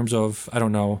conventional in terms of, I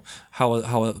don't know how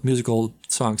a musical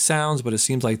song sounds, but it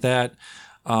seems like that.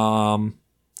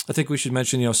 I think we should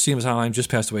mention, Stephen Sondheim just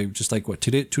passed away just like, what,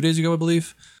 2 days ago, I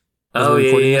believe? Oh,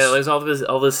 yeah. There's all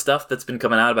this stuff that's been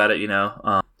coming out about it,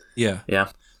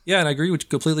 Yeah, and I agree with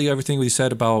completely everything we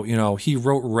said about, he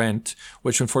wrote Rent,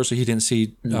 which unfortunately he didn't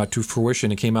see to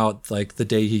fruition. It came out like the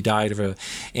day he died of an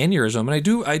aneurysm. And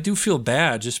I do feel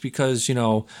bad just because,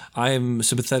 I'm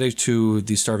sympathetic to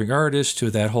the starving artist,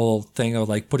 to that whole thing of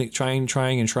like trying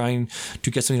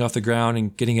to get something off the ground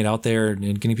and getting it out there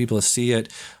and getting people to see it.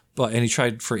 And he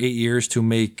tried for 8 years to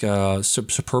make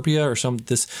Superbia or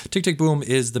this. Tick, Tick, Boom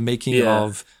is the making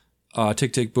of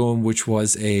Tick, Tick, Boom, which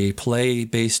was a play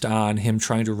based on him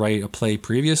trying to write a play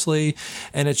previously.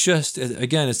 And it's just,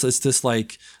 again, it's this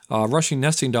like rushing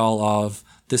nesting doll of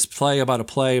this play about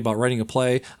writing a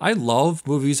play. I love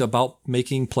movies about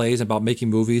making plays, about making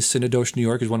movies. Synecdoche, New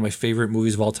York is one of my favorite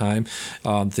movies of all time.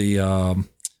 What's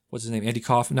his name?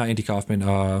 Not Andy Kaufman.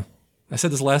 I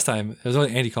said this last time. It was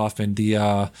only Andy Kaufman.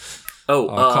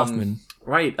 Kaufman.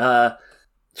 Right.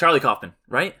 Charlie Kaufman,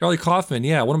 right? Charlie Kaufman,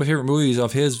 yeah. One of my favorite movies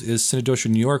of his is Synecdoche,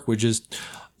 New York, which is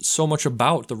so much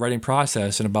about the writing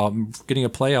process and about getting a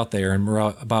play out there and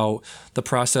about the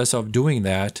process of doing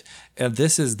that. And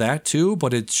this is that too,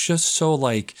 but it's just so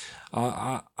like,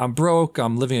 I'm broke,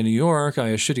 I'm living in New York, I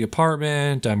have a shitty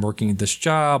apartment, I'm working this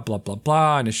job, blah, blah,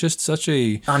 blah. And it's just such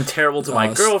a... I'm terrible to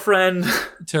my girlfriend.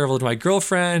 Terrible to my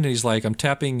girlfriend. And he's like, I'm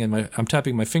tapping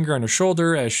my finger on her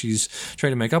shoulder as she's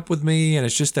trying to make up with me. And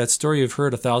it's just that story you've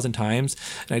heard 1,000 times.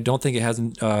 And I don't think it has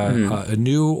a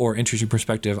new or interesting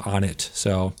perspective on it.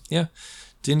 So, yeah.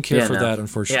 Didn't care for that,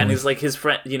 unfortunately. Yeah, and he's like, his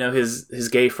friend, his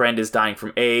gay friend is dying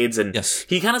from AIDS. And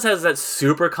he kind of has that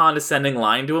super condescending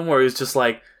line to him where he's just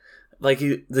like, like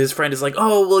his friend is like,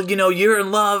 oh, well, you're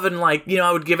in love, and like,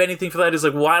 I would give anything for that. He's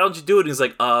like, why don't you do it? And he's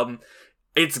like,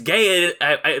 it's gay.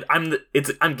 I'm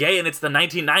gay, and it's the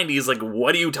 1990s. Like,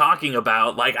 what are you talking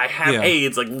about? Like, I have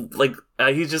AIDS.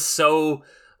 He's just so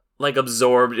like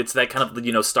absorbed. It's that kind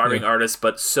of starving artist,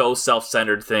 but so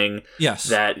self-centered thing. Yes,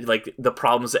 that like the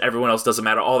problems that everyone else doesn't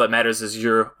matter. All that matters is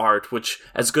your art, which,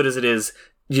 as good as it is,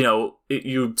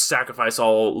 you sacrifice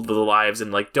all the lives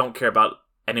and like don't care about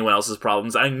anyone else's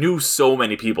problems. I knew so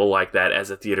many people like that as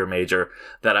a theater major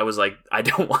that I was like, I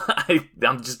don't want.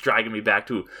 I'm just dragging me back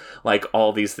to like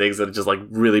all these things that just like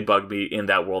really bugged me in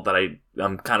that world that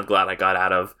I'm kind of glad I got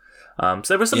out of. So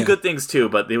there were some good things too,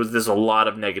 but there's a lot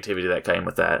of negativity that came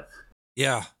with that.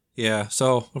 Yeah.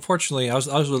 So unfortunately, I was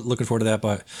looking forward to that,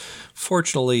 but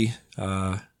fortunately,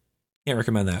 can't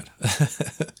recommend that.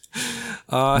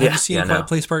 Have you seen A Quiet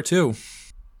Place Part 2?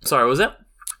 Sorry, what was that?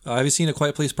 Have you seen A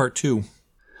Quiet Place Part 2?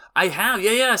 I have,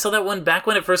 yeah. I saw that one back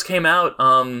when it first came out.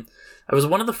 It was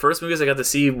one of the first movies I got to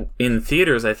see in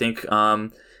theaters, I think.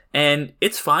 And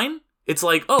it's fine. It's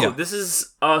like, this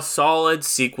is a solid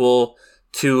sequel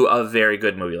to a very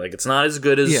good movie. Like, it's not as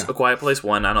good as A Quiet Place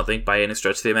 1, I don't think, by any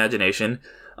stretch of the imagination.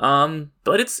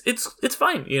 But it's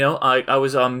fine. I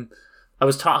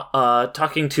was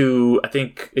talking to, I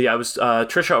think, it was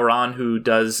Trisha Aran,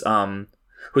 who's on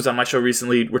my show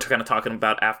recently. We're kind of talking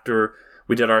about after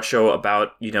we did our show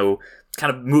about,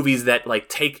 kind of movies that like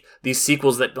take these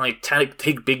sequels that like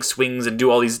take big swings and do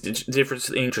all these different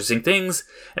interesting things.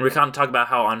 And we kind of talked about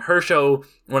how on her show,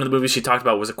 one of the movies she talked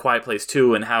about was A Quiet Place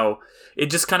 2, and how it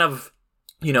just kind of,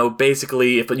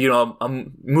 basically if, a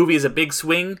movie is a big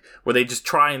swing where they just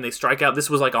try and they strike out, this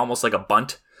was like almost like a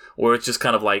bunt. Where it's just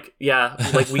kind of like,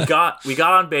 like we got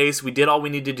on base, we did all we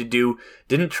needed to do,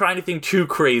 didn't try anything too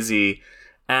crazy,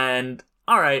 and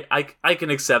all right, I can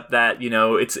accept that.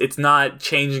 It's not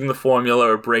changing the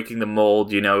formula or breaking the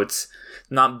mold. It's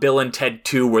not Bill and Ted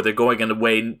 2 where they're going in a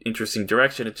way interesting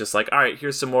direction. It's just like, all right,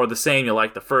 here's some more of the same. You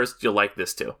like the first, you'll like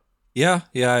this too. Yeah,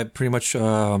 I pretty much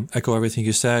echo everything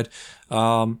you said.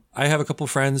 I have a couple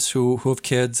of friends who have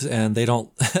kids, and they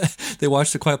don't. They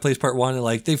watched The Quiet Place Part 1 and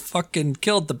like they fucking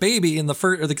killed the baby in the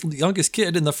first, or the youngest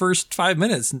kid in the first 5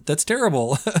 minutes. That's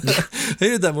terrible. I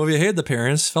hated that movie. I hated the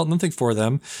parents. Felt nothing for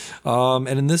them. And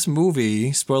in this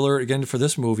movie, spoiler again for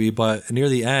this movie, but near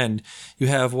the end, you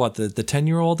have the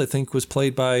 10-year-old I think was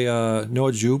played by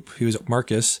Noah Jupe. He was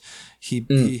Marcus.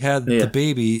 He had the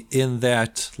baby in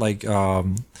that like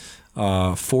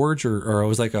forge or it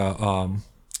was like a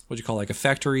what do you call it, like a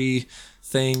factory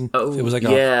thing. It was like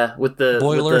with the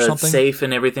boiler with the or something, safe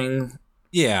and everything.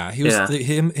 He was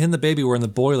him and the baby were in the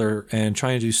boiler and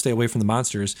trying to stay away from the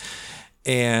monsters,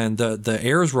 and the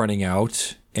air is running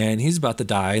out and he's about to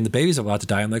die and the baby's about to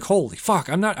die. I'm like, holy fuck,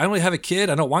 I don't really have a kid,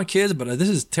 I don't want kids, but this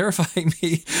is terrifying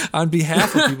me on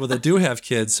behalf of people that do have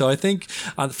kids. So I think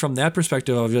from that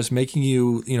perspective of just making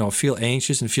you feel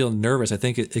anxious and feel nervous, I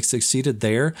think it succeeded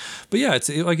there. But yeah, it's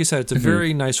like you said, it's a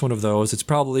very nice one of those. It's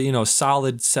probably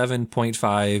solid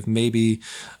 7.5, maybe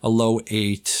a low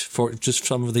 8 for just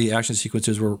some of the action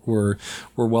sequences were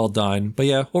well done. But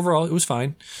yeah, overall it was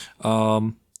fine.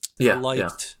 I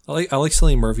like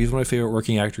Cillian Murphy. He's one of my favorite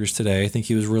working actors today. I think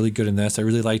he was really good in this. I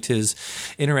really liked his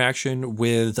interaction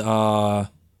with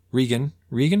Regan,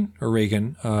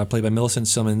 played by Millicent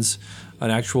Simmons,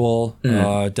 an actual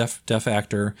deaf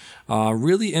actor.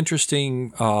 Really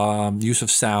interesting use of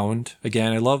sound.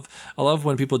 Again, I love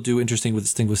when people do interesting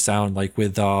things with sound, like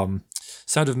with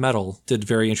Sound of Metal did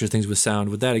very interesting things with sound.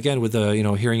 With that, again, with the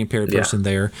hearing impaired person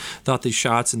there, thought the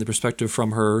shots and the perspective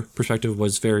from her perspective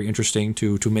was very interesting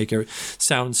to make a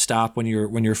sound stop when you're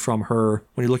looking from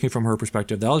her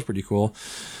perspective. That was pretty cool.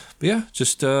 But yeah,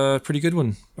 just a pretty good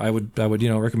one. I would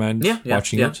recommend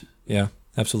watching it. Yeah,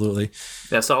 absolutely.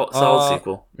 Yeah, solid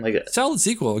sequel. Like it. Solid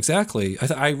sequel, exactly.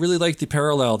 I really liked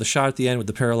the shot at the end with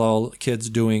the parallel kids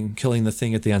killing the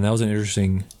thing at the end. That was an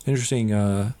interesting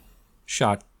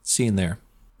shot. Scene there.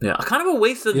 Yeah, kind of a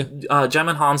waste of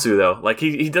Jamin Hansu though. Like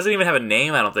he doesn't even have a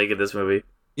name, I don't think, in this movie.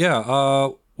 Yeah,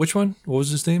 which one? What was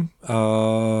his name?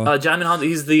 Jamin Hansu.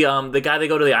 He's the guy they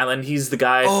go to the island. He's the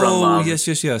guy from yes.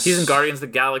 He's in Guardians of the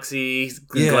Galaxy. He's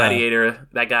Gladiator.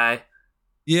 That guy.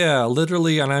 Yeah,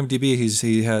 literally on IMDb,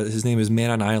 his name is Man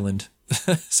on Island.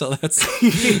 So that's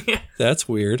that's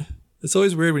weird. It's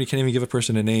always weird when you can't even give a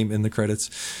person a name in the credits.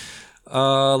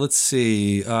 Let's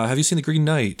see. Have you seen The Green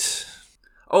Knight?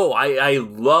 Oh, I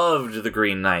loved The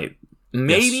Green Knight.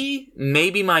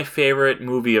 Maybe my favorite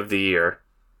movie of the year.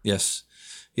 Yes.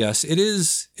 Yes, it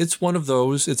is. It's one of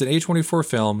those. It's an A24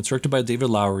 film. It's directed by David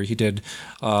Lowery. He did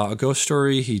A Ghost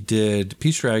Story. He did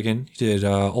Pete's Dragon. He did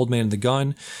Old Man and the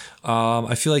Gun.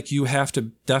 I feel like you have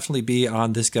to definitely be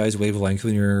on this guy's wavelength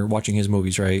when you're watching his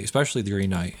movies, right? Especially The Green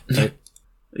Knight. Right?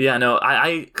 Yeah, no,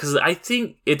 because I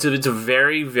think it's a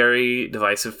very, very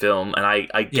divisive film, and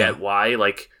I get why.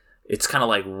 Like, it's kind of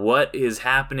like, what is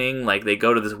happening? Like, they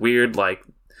go to this weird, like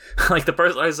the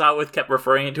person I saw it with kept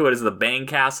referring to it as the Bang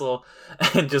Castle,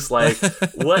 and just like,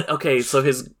 what? Okay, so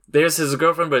there's his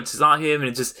girlfriend, but it's not him,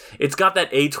 and it's got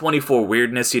that A24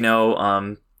 weirdness, you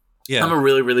know. Yeah, I'm a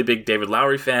really, really big David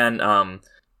Lowery fan.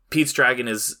 Pete's Dragon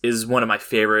is one of my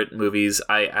favorite movies.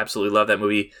 I absolutely love that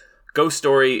movie. Ghost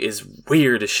Story is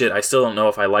weird as shit. I still don't know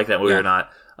if I like that movie or not.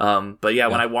 But yeah,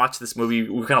 when I watched this movie, we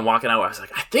were kind of walking out. I was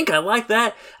like, I think I like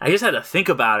that. I just had to think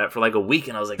about it for like a week,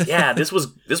 and I was like, yeah, this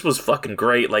was fucking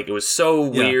great. Like, it was so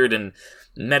weird and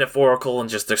metaphorical, and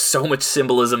just there's so much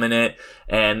symbolism in it.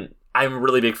 And I'm a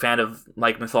really big fan of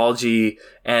like mythology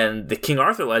and the King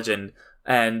Arthur legend.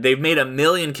 And they've made a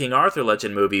million King Arthur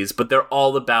legend movies, but they're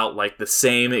all about like the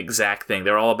same exact thing.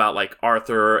 They're all about like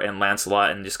Arthur and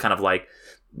Lancelot and just kind of like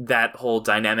that whole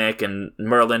dynamic and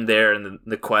Merlin there and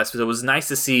the quest. So it was nice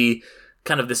to see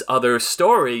kind of this other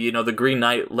story, you know, the Green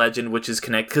Knight legend, which is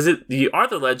connected, because the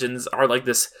Arthur legends are like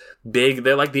this big,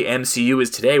 they're like the MCU is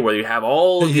today, where you have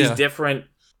all of these different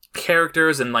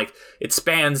characters, and like it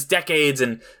spans decades,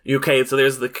 and okay, so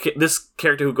there's this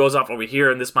character who goes off over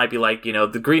here, and this might be like, you know,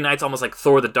 the Green Knight's almost like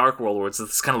Thor the Dark World, where it's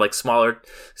this kind of like smaller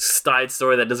side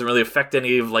story that doesn't really affect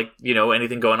any of like, you know,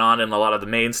 anything going on in a lot of the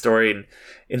main story. And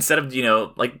instead of, you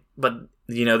know, like, but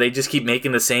you know, they just keep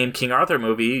making the same King Arthur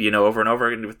movie, you know, over and over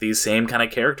again with these same kind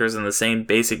of characters and the same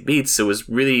basic beats. So it was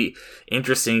really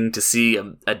interesting to see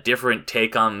a different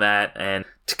take on that, and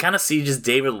to kind of see just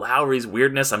David Lowery's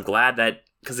weirdness. I'm glad that,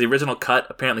 because the original cut,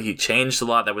 apparently he changed a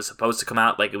lot that was supposed to come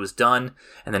out, like it was done,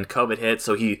 and then COVID hit,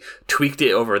 so he tweaked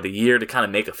it over the year to kind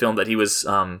of make a film that he was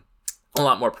a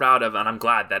lot more proud of, and I'm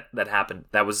glad that happened.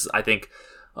 That was, I think,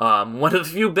 one of the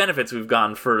few benefits we've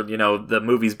gotten for, you know, the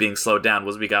movies being slowed down,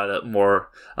 was we got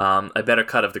a better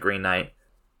cut of The Green Knight.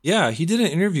 Yeah, he did an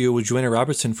interview with Joanna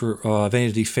Robertson for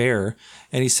Vanity Fair,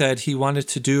 and he said he wanted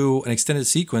to do an extended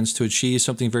sequence to achieve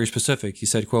something very specific. He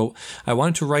said, quote, "I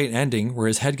wanted to write an ending where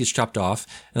his head gets chopped off,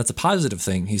 and that's a positive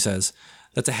thing," he says.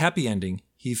 "That's a happy ending.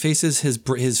 He faces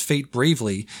his fate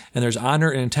bravely, and there's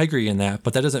honor and integrity in that,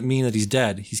 but that doesn't mean that he's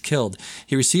dead. He's killed.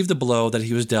 He received the blow that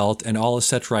he was dealt, and all is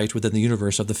set right within the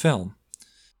universe of the film."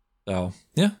 So,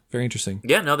 yeah, very interesting.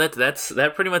 Yeah, no,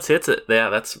 that pretty much hits it. Yeah,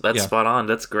 that's spot on.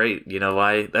 That's great. You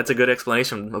know, that's a good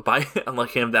explanation by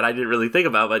unlike him that I didn't really think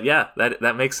about, but yeah,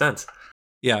 that makes sense.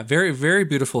 Yeah, very, very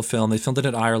beautiful film. They filmed it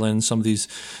in Ireland. Some of these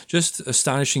just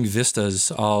astonishing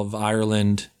vistas of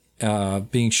Ireland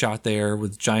being shot there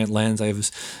with giant lens. I have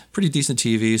this pretty decent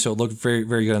TV, so it looked very,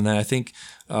 very good on that. I think,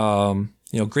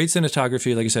 you know, great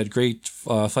cinematography, like I said, great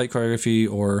fight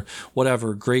choreography or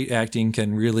whatever, great acting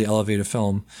can really elevate a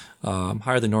film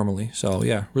higher than normally. So,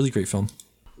 yeah, really great film.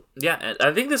 Yeah,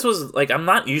 I think this was, like, I'm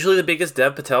not usually the biggest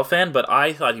Dev Patel fan, but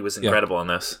I thought he was incredible in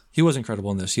this. He was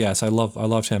incredible in this. Yes, I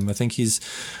loved him. I think he's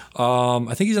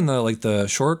in the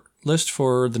short list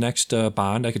for the next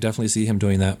Bond. I could definitely see him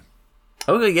doing that.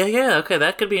 Okay, yeah. Okay,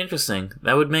 that could be interesting.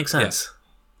 That would make sense.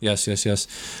 Yes.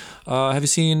 Have you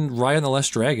seen Raya and the Last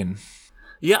Dragon?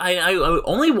 Yeah, I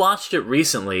only watched it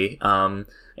recently.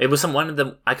 It was one of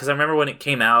the, because I remember when it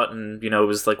came out, and you know, it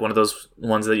was like one of those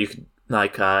ones that you could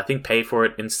like I think pay for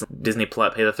it instant Disney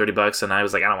Plus, pay the $30, and I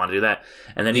was like, I don't want to do that.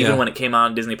 And then even when it came out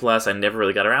on Disney Plus, I never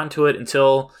really got around to it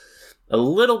until a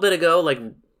little bit ago,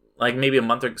 like maybe a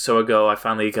month or so ago. I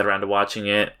finally got around to watching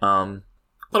it.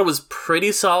 Thought it was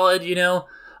pretty solid, you know.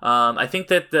 I think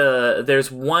that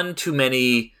there's one too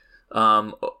many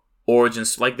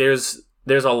origins. Like there's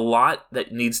a lot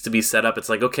that needs to be set up. It's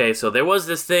like, okay, so there was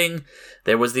this thing,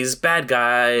 there was these bad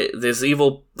guy, this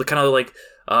evil, kind of like,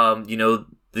 you know,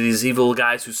 these evil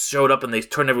guys who showed up and they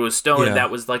turned everyone to stone, and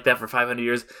that was like that for 500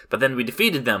 years. But then we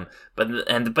defeated them, but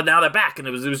now they're back, and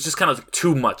it was just kind of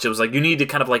too much. It was like you need to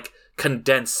kind of like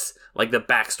condense like the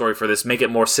backstory for this, make it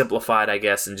more simplified, I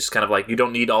guess, and just kind of like you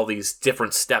don't need all these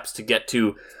different steps to get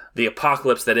to the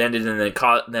apocalypse that ended, and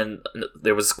then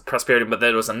there was prosperity, but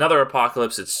there was another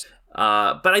apocalypse.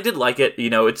 But I did like it. You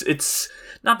know, it's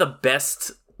not the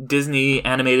best Disney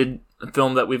animated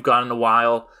film that we've gotten in a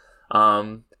while.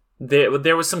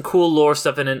 There was some cool lore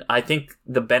stuff in it. I think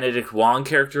the Benedict Wong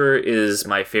character is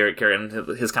my favorite character,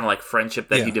 and his kind of like friendship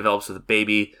that he develops with the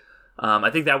baby. I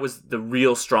think that was the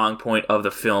real strong point of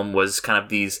the film, was kind of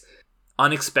these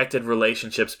unexpected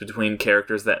relationships between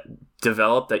characters that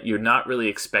develop that you're not really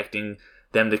expecting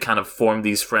them to kind of form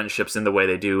these friendships in the way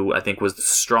they do, I think was the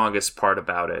strongest part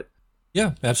about it.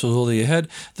 Yeah, absolutely. The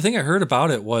thing I heard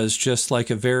about it was just like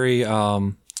a very,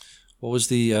 what was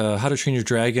the How to Train Your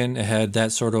Dragon? It had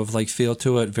that sort of like feel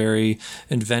to it, very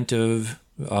inventive,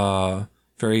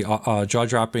 very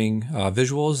jaw-dropping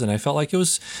visuals, and I felt like it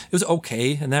was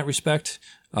okay in that respect.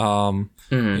 Not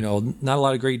a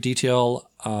lot of great detail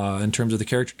in terms of the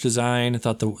character design. I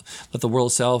thought the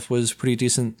world itself was pretty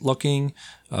decent looking,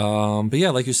 but yeah,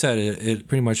 like you said, it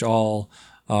pretty much all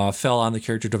fell on the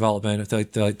character development. I feel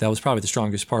like that was probably the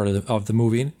strongest part of the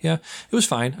movie. And yeah, it was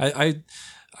fine.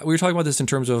 We were talking about this in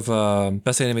terms of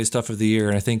best animated stuff of the year,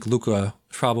 and I think Luca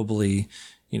probably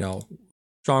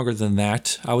stronger than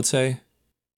that, I would say.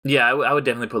 Yeah, I would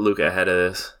definitely put Luca ahead of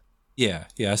this.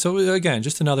 Yeah. So again,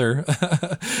 just another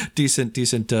decent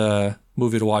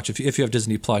movie to watch. If you have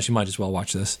Disney Plus, you might as well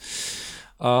watch this.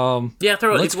 It's one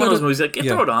of those movies that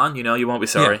throw it on. You won't be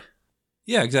sorry.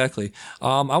 Yeah, exactly.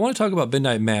 I want to talk about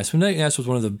Midnight Mass. Midnight Mass was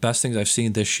one of the best things I've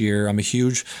seen this year. I'm a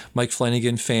huge Mike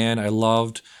Flanagan fan. I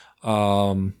loved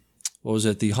what was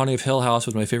it? The Haunting of Hill House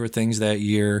was my favorite things that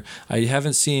year. I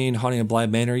haven't seen Haunting of Bly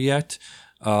Manor yet.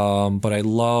 But I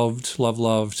loved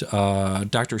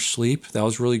Dr. Sleep. That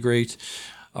was really great.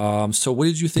 So what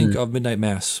did you think of Midnight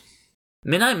Mass?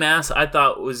 Midnight Mass, I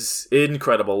thought was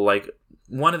incredible. Like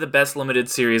one of the best limited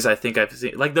series I think I've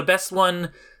seen. Like the best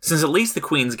one since at least the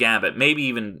Queen's Gambit, maybe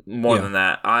even more than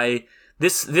that. I've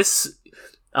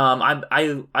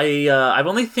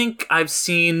only think I've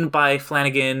seen by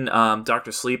Flanagan,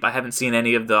 Dr. Sleep. I haven't seen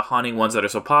any of the haunting ones that are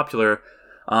so popular.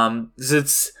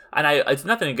 It's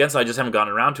nothing against it, I just haven't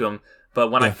gotten around to them. But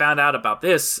when I found out about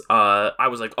this, I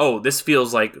was like, oh, this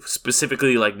feels like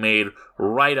specifically like made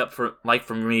right up for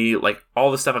me, like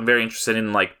all the stuff I'm very interested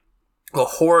in, like a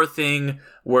horror thing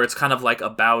where it's kind of like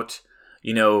about,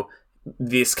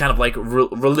 this kind of like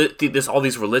all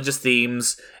these religious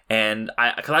themes, and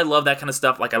because I love that kind of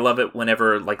stuff. Like I love it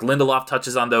whenever like Lindelof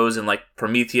touches on those, and like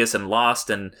Prometheus and Lost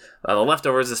and The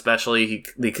Leftovers especially,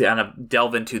 they kind of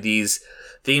delve into these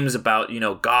themes about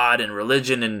God and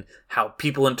religion and how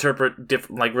people interpret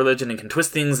different like religion and can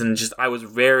twist things, and just I was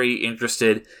very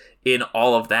interested in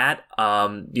all of that.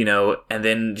 And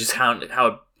then just how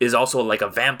it is also like a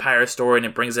vampire story, and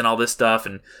it brings in all this stuff,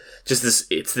 and just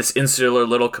it's this insular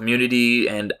little community,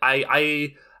 and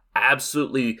I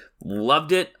absolutely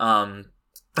loved it. I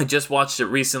just watched it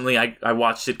recently. I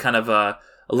watched it kind of a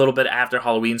little bit after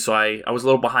Halloween, so I was a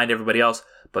little behind everybody else,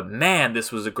 but man,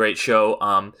 this was a great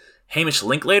show. Hamish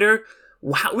Linklater,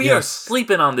 we are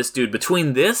sleeping on this dude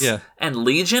between this and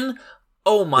Legion.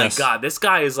 Oh my God, this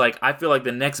guy is like, I feel like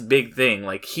the next big thing.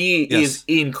 Like he is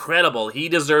incredible. He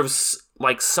deserves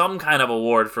like some kind of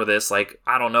award for this. Like,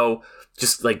 I don't know,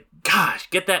 just like, gosh,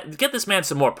 get this man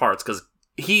some more parts, because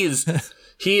he is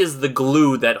the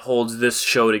glue that holds this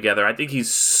show together. I think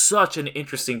he's such an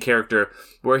interesting character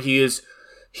where he is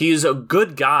a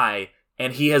good guy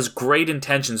and he has great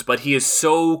intentions, but he is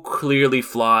so clearly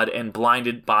flawed and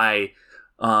blinded by,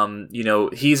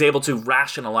 he's able to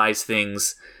rationalize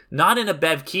things, not in a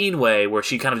Bev Keane way where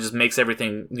she kind of just makes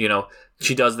everything,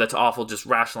 she does that's awful, just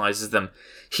rationalizes them.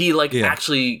 He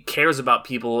actually cares about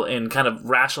people and kind of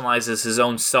rationalizes his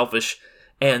own selfish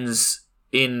ends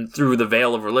through the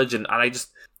veil of religion. And I just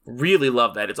really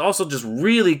love that. It's also just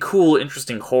really cool,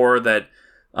 interesting horror that,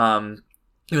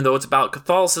 even though it's about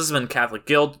Catholicism and Catholic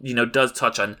guilt, does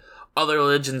touch on other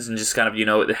religions, and just kind of,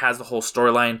 it has the whole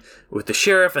storyline with the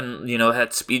sheriff, and,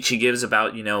 that speech he gives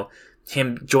about,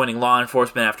 him joining law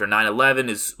enforcement after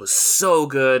 9/11 was so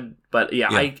good. But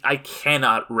I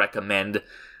cannot recommend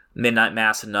Midnight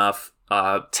Mass enough.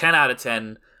 10 out of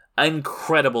 10,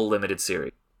 incredible limited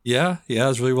series. Yeah, it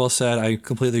was really well said. I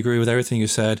completely agree with everything you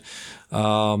said.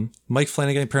 Mike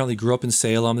Flanagan apparently grew up in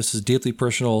Salem. This is a deeply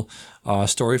personal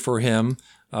story for him.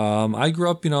 I grew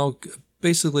up,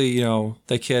 basically,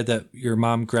 that kid that your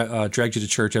mom dragged you to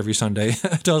church every Sunday.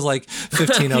 Until I was like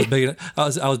 15, I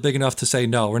was big enough to say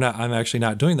no. I'm actually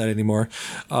not doing that anymore.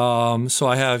 So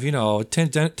I have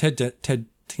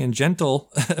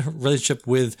tangential relationship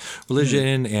with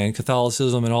religion and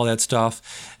Catholicism and all that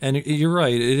stuff. And you're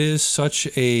right, it is such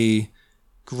a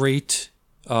great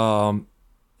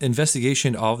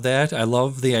investigation of that. I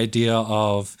love the idea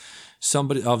of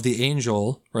the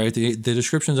angel, right? The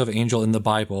descriptions of angel in the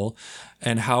Bible,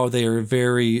 and how they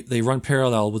run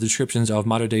parallel with descriptions of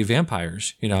modern day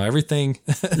vampires. Everything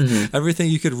everything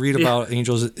you could read about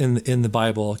angels in the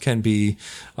Bible can be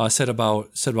said about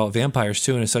vampires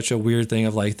too. And it's such a weird thing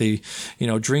of like they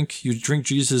drink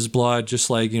Jesus' blood just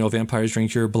like vampires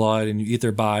drink your blood, and you eat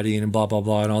their body and blah blah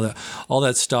blah, and all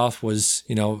that stuff was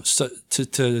so,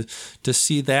 to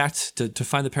see that, to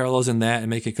find the parallels in that and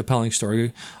make a compelling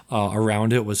story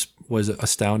around it was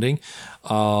astounding.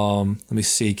 Let me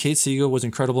see. Kate Siegel was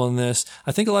incredible in this.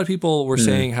 I think a lot of people were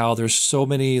saying how there's so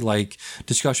many like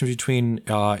discussions between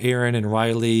Aaron and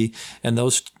Riley, and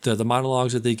the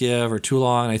monologues that they give are too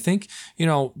long. I think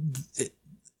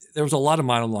there was a lot of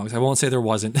monologues. I won't say there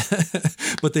wasn't,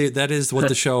 but that is what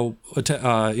the show,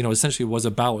 essentially was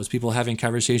about, was people having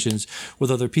conversations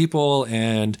with other people.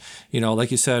 And,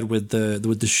 like you said, with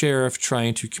the sheriff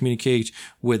trying to communicate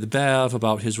with Bev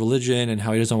about his religion and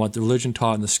how he doesn't want the religion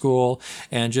taught in the school.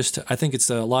 And just, I think it's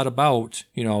a lot about,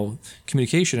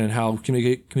 communication and how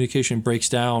communication breaks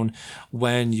down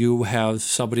when you have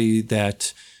somebody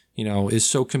that, is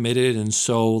so committed and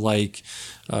so like,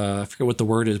 I forget what the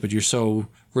word is, but you're so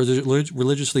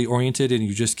religiously oriented and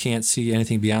you just can't see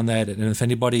anything beyond that. And if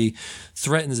anybody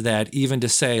threatens that, even to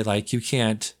say like, you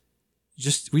can't,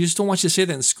 we just don't want you to say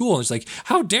that in school. And it's like,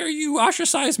 how dare you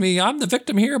ostracize me? I'm the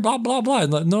victim here, blah, blah, blah.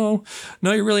 And like, no,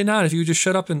 you're really not. If you just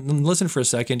shut up and listen for a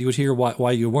second, you would hear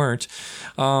why you weren't.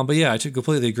 But yeah, I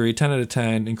completely agree. 10 out of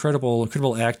 10,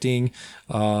 incredible acting.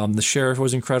 The sheriff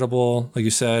was incredible. Like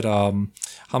you said,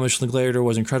 Hamish Linklater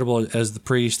was incredible as the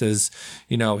priest, as,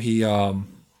 he,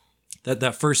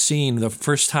 that first scene, the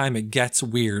first time it gets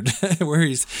weird, where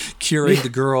he's curing the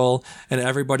girl and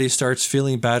everybody starts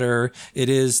feeling better. It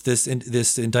is this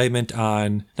indictment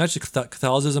on not just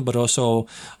Catholicism, but also,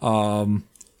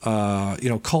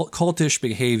 cultish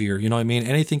behavior. You know what I mean?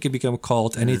 Anything can become a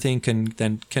cult. Anything can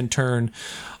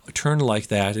turn like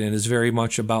that. And it's very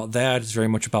much about that. It's very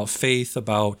much about faith,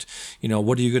 about,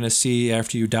 what are you going to see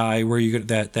after you die? Where are you going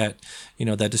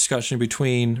that discussion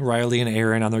between Riley and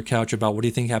Aaron on their couch about what do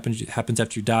you think happens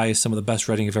after you die is some of the best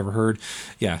writing I've ever heard.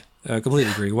 Yeah, I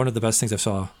completely agree. One of the best things I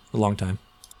saw in a long time.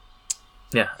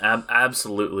 Yeah,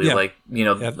 absolutely. Yeah. Like,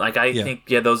 I think,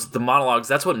 the monologues,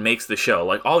 that's what makes the show.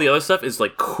 Like, all the other stuff is,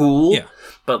 like, cool,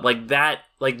 but, like, that,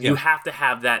 like, you have to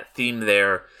have that theme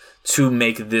there to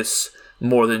make this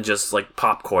more than just, like,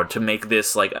 popcorn, to make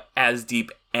this, like, as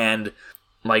deep and,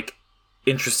 like,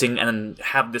 interesting and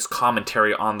have this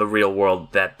commentary on the real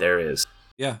world that there is.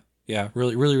 Yeah,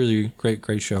 really, really, really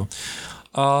great show.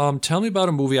 Tell me about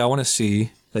a movie I want to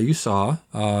see that you saw,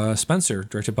 Spencer,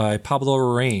 directed by Pablo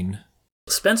Larraín.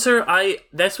 Spencer,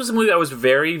 this was a movie I was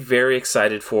very, very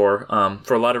excited for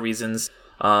a lot of reasons.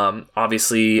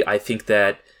 Obviously, I think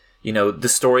that, the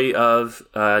story of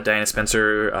Diana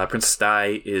Spencer, Princess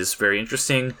Di, is very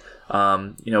interesting.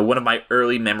 One of my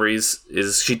early memories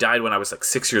is she died when I was like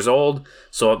 6 years old.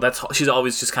 So she's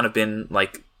always just kind of been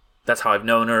like, that's how I've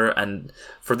known her. And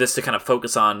for this to kind of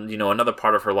focus on, another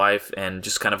part of her life and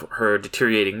just kind of her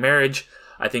deteriorating marriage,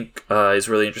 I think is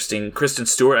really interesting. Kristen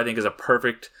Stewart, I think, is a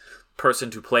perfect person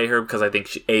to play her because I think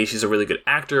she's a really good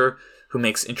actor who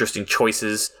makes interesting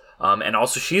choices, and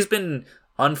also she's been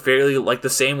unfairly, like the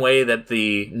same way that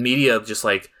the media just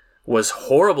like was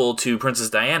horrible to Princess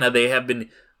Diana, they have been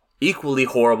equally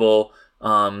horrible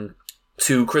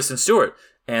to Kristen Stewart,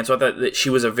 and so I thought that she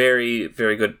was a very,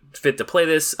 very good fit to play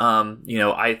this.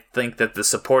 I think that the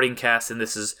supporting cast in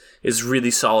this is really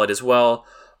solid as well.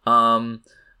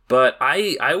 But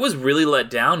I was really let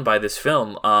down by this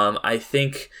film. I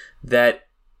think that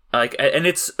and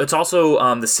it's also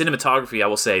the cinematography. I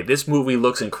will say this movie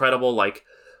looks incredible. Like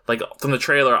from the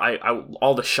trailer, I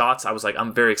all the shots, I was like,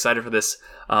 I'm very excited for this.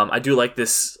 I do like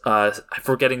this. I'm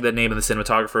forgetting the name of the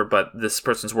cinematographer, but this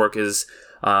person's work is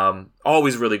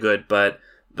always really good. But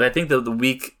I think the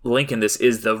weak link in this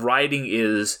is the writing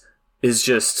is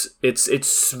just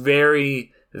it's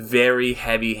very, very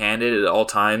heavy handed at all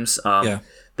times.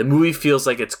 The movie feels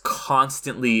like it's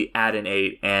constantly at an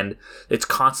 8, and it's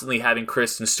constantly having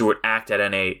Kristen Stewart act at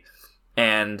an 8,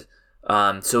 and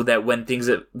so that when things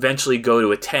eventually go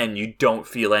to a 10, you don't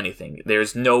feel anything.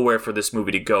 There's nowhere for this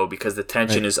movie to go because the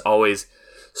tension is always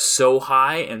so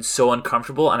high and so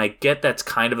uncomfortable, and I get that's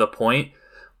kind of the point,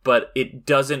 but it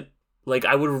doesn't, like,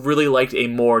 I would have really liked a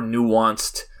more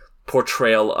nuanced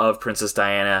portrayal of Princess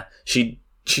Diana.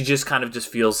 She just kind of just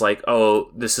feels like,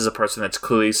 oh, this is a person that's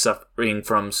clearly suffering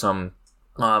from some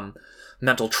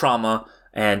mental trauma,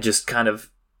 and just kind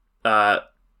of,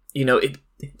 it.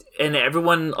 And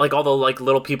everyone, like, all the like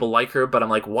little people like her, but I'm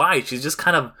like, why? She's just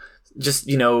kind of, just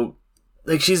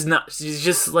like she's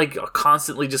just like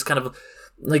constantly just kind of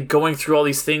like going through all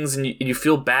these things, and you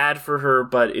feel bad for her,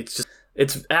 but I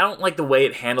don't like the way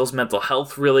it handles mental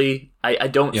health, really. I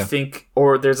don't think,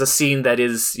 or there's a scene that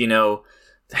is,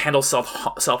 handles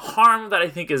self-harm that I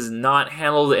think is not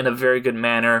handled in a very good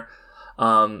manner.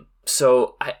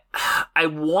 So I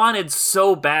wanted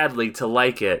so badly to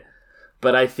like it,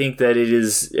 but I think that it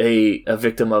is a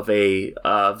victim of a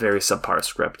very subpar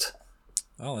script.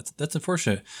 Oh, that's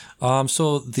unfortunate.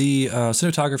 So the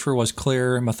cinematographer was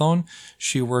Claire Mathon.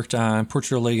 She worked on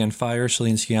Portugal Lake and Fire,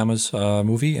 Celine Sciamma's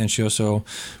movie, and she also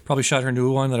probably shot her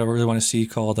new one that I really want to see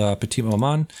called Petite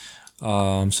Maman.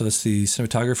 So that's the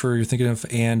cinematographer you're thinking of.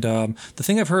 And the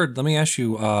thing I've heard, let me ask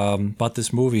you about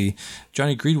this movie.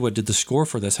 Johnny Greenwood did the score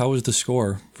for this. How was the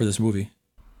score for this movie?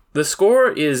 The score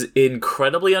is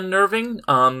incredibly unnerving.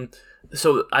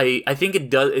 So I think it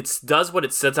does what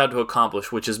it sets out to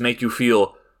accomplish, which is make you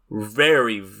feel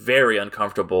very, very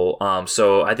uncomfortable.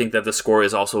 So I think that the score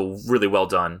is also really well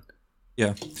done.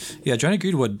 Yeah. Johnny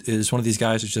Greenwood is one of these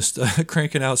guys who's just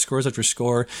cranking out scores after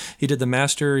score. He did The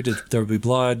Master. He did There Will Be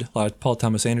Blood. A lot of Paul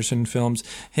Thomas Anderson films.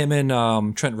 Him and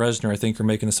Trent Reznor, I think, are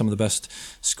making some of the best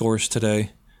scores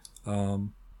today.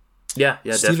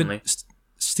 Definitely.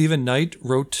 Stephen Knight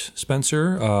wrote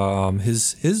Spencer.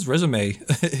 His resume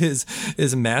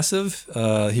is massive.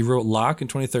 He wrote Locke in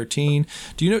 2013.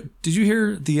 Did you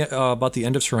hear about The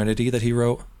End of Serenity that he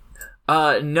wrote?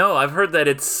 No, I've heard that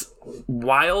it's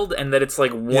wild and that it's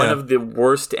like one of the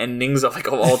worst endings of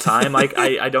all time. Like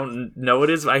I don't know what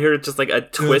it is. I heard it's just like a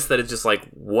twist that is just like,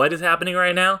 what is happening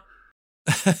right now?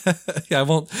 I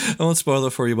won't spoil it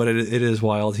for you, but it is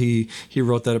wild. He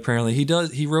wrote that apparently.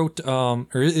 He wrote or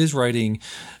is writing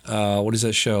what is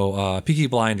that show? Peaky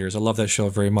Blinders. I love that show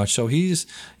very much. So you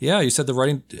said the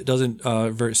writing doesn't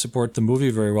support the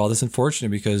movie very well. That's unfortunate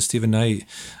because Stephen Knight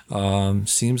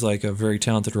seems like a very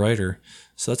talented writer.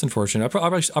 So that's unfortunate.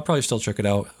 I'll probably still check it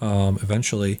out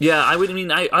eventually. Yeah,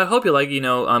 I hope you like,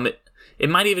 it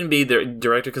might even be the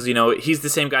director because, he's the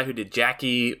same guy who did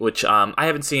Jackie, which I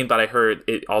haven't seen, but I heard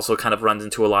it also kind of runs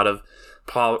into a lot of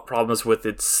problems with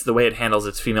the way it handles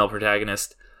its female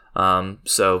protagonist.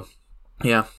 So,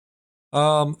 yeah.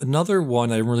 Another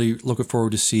one I'm really looking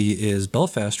forward to see is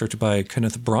Belfast, directed by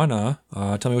Kenneth Branagh.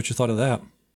 Tell me what you thought of that.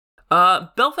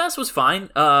 Belfast was fine.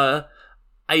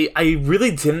 I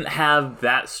really didn't have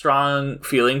that strong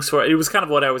feelings for it. It was kind of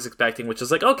what I was expecting, which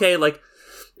is like, okay, like,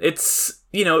 it's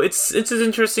an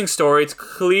interesting story. It's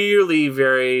clearly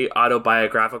very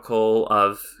autobiographical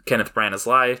of Kenneth Branagh's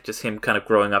life, just him kind of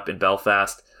growing up in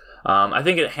Belfast. I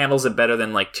think it handles it better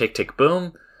than like Tick, Tick,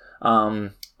 Boom.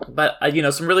 But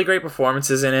some really great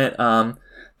performances in it.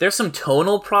 There's some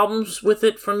tonal problems with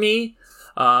it for me.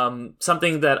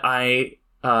 Something that I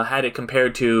had it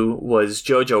compared to was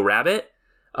Jojo Rabbit,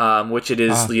 which it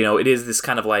is, it is this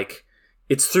kind of like,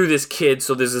 it's through this kid,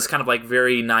 so there's this kind of like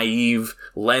very naive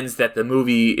lens that the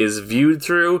movie is viewed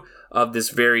through of this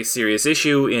very serious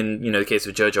issue. In, the case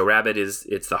of Jojo Rabbit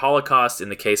it's the Holocaust. In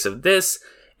the case of this,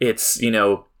 it's,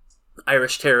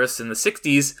 Irish terrorists in the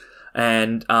 60s.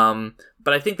 And,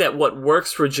 but I think that what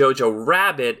works for Jojo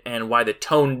Rabbit and why the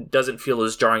tone doesn't feel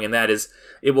as jarring in that is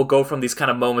it will go from these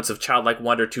kind of moments of childlike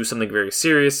wonder to something very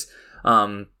serious.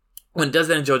 When it does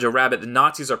that in Jojo Rabbit, the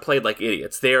Nazis are played like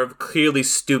idiots. They are clearly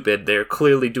stupid. They're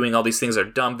clearly doing all these things that are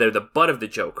dumb. They're the butt of the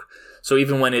joke. So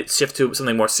even when it shifts to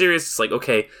something more serious, it's like,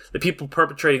 okay, the people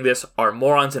perpetrating this are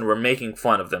morons and we're making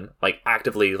fun of them, like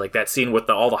actively. Like that scene with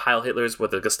all the Heil Hitlers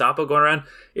with the Gestapo going around.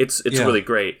 It's really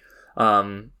great.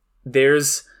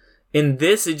 There's in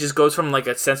this, it just goes from like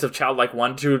a sense of childlike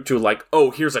wonder to like,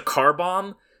 oh, here's a car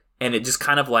bomb, and it just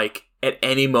kind of like at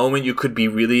any moment you could be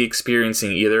really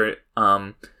experiencing either.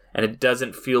 And it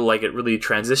doesn't feel like it really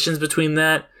transitions between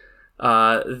that.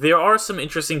 There are some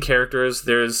interesting characters.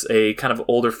 There's a kind of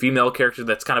older female character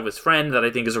that's kind of his friend that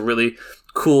I think is a really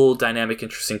cool, dynamic,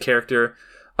 interesting character.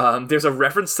 There's a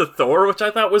reference to Thor, which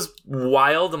I thought was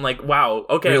wild. I'm like, wow,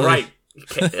 okay, really? Right.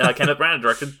 Kenneth Branagh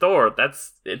directed Thor.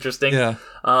 That's interesting. Yeah.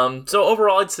 So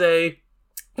overall, I'd say,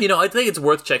 I think it's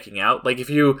worth checking out. Like if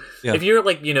you're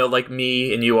like, like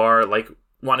me and you are like,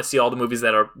 want to see all the movies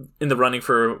that are in the running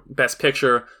for Best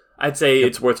Picture, I'd say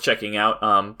it's worth checking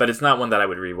out, but it's not one that I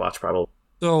would rewatch probably.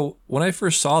 So when I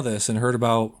first saw this and heard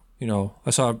about, I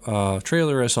saw a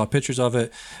trailer, I saw pictures of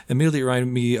it, immediately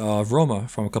reminded me of Roma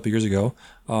from a couple years ago.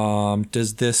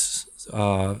 Does this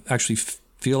actually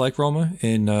feel like Roma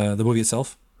in the movie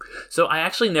itself? So I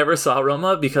actually never saw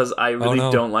Roma because I really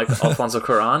don't like Alfonso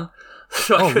Cuarón.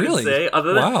 So I couldn't say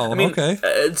other than okay.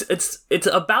 It's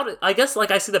about it. I guess like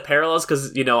I see the parallels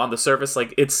because on the surface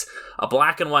like it's a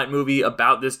black and white movie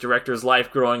about this director's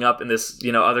life growing up in this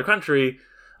other country,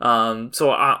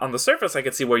 So on the surface, I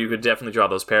could see where you could definitely draw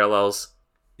those parallels.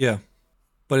 Yeah.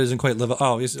 But it isn't quite live.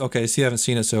 Oh, okay. So you haven't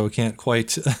seen it, so we can't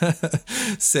quite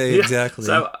say exactly.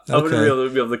 So I wouldn't really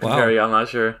be able to compare. Wow. I'm not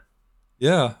sure.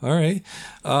 Yeah. All right.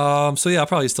 So yeah, I'll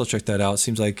probably still check that out. It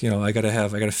seems like I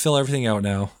gotta fill everything out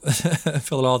now.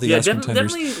 Fill out all the Oscar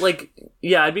contenders.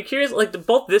 Definitely. I'd be curious.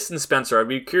 Both this and Spencer, I'd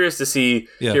be curious to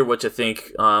hear what you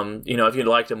think. If you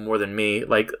liked them more than me,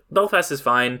 Belfast is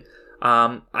fine.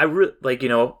 I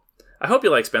hope you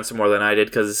like Spencer more than I did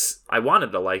because I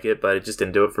wanted to like it, but it just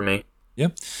didn't do it for me. Yeah.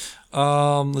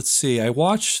 Let's see. I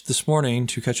watched this morning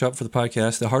to catch up for the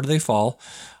podcast, The Harder They Fall.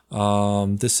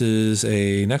 This is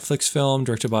a Netflix film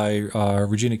directed by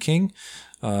Regina King,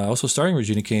 also starring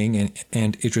Regina King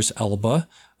and Idris Elba.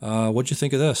 What'd you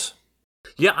think of this?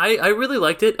 Yeah, I really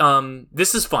liked it.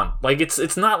 This is fun.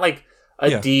 It's not like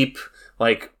a deep,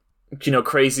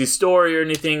 crazy story or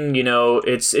anything.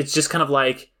 It's just kind of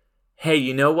like, hey,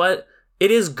 you know what?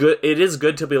 It is good. It is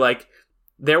good to be like,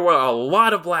 there were a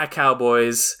lot of black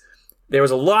cowboys. There was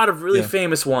a lot of really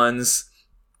famous ones.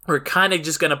 We're kind of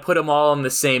just going to put them all in the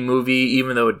same movie,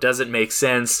 even though it doesn't make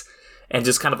sense, and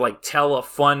just kind of tell a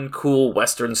fun, cool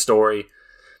Western story.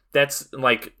 That's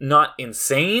not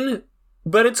insane,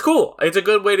 but it's cool. It's a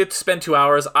good way to spend 2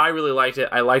 hours. I really liked it.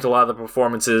 I liked a lot of the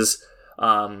performances.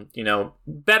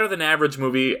 Better than average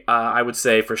movie, I would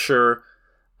say for sure.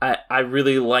 I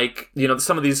really like,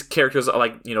 some of these characters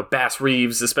are Bass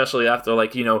Reeves, especially after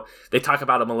they talk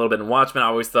about him a little bit in Watchmen.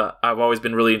 I've always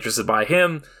been really interested by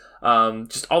him.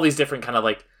 Just all these different kind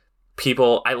of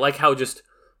people. I like how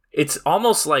it's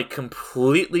almost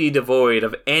completely devoid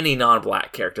of any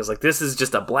non-black characters. This is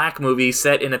just a black movie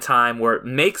set in a time where it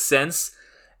makes sense.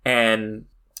 And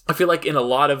I feel like in a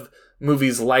lot of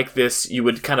movies like this, you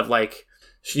would kind of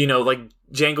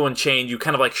Django Unchained, you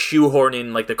kind of shoehorn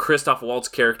in the Christoph Waltz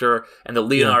character and the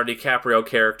Leonardo DiCaprio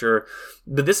character.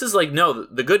 But this is no,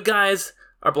 the good guys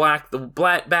are black, the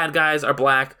bad guys are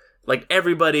black.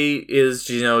 Everybody is,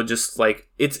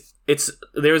 it's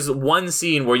there's one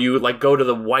scene where you go to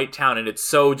the white town and it's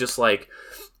so just it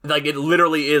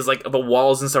literally is the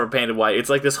walls and stuff are painted white. It's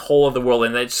this whole other world,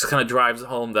 and that just kind of drives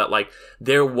home that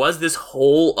there was this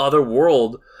whole other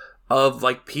world of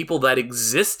people that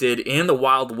existed in the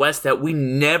Wild West that we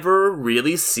never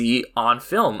really see on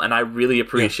film, and I really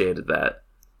appreciated that.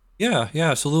 Yeah,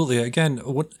 absolutely. Again,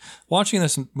 watching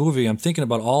this movie, I'm thinking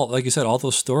about all, like you said, all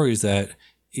those stories that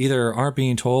either aren't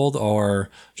being told or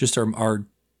just are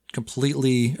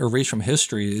completely erased from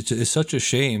history. It's such a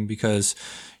shame because,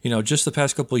 just the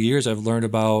past couple of years, I've learned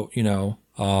about,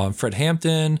 Fred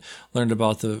Hampton, learned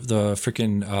about the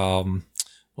freaking,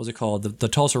 what was it called? The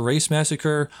Tulsa Race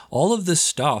Massacre, all of this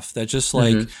stuff that just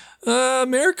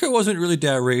America wasn't really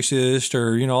that racist,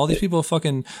 or, all these people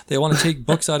they want to take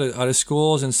books out of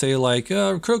schools and say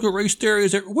critical race theory,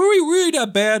 were we really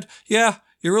that bad? Yeah.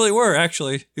 You really were,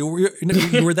 actually. You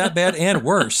were that bad and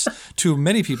worse to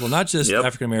many people, not just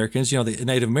African Americans. The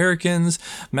Native Americans,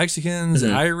 Mexicans,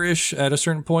 Irish at a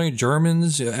certain point,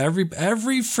 Germans. Every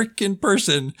freaking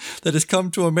person that has come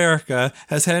to America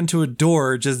has had to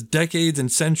endure just decades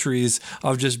and centuries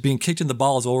of just being kicked in the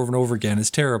balls over and over again. It's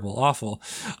terrible, awful.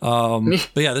 But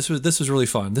yeah, this was really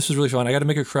fun. I got to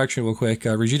make a correction real quick.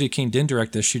 Regina King didn't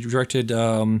direct this. She directed.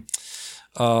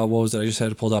 What was it? I just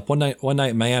had it pulled up. One night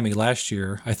in Miami last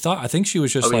year. I think she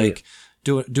was just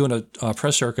doing a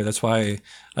press circuit. That's why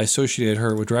I associated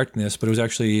her with directing this. But it was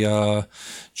actually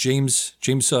James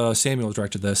Samuel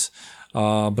directed this.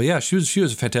 But yeah, she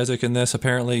was fantastic in this.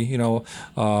 Apparently,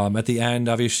 at the end,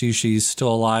 obviously she's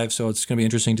still alive, so it's going to be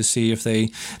interesting to see if they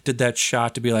did that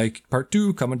shot to be part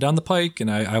 2 coming down the pike. And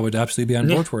I would absolutely be on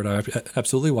board for it. I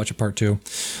absolutely watch a part 2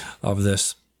 of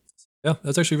this. Yeah,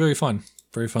 that's actually very fun.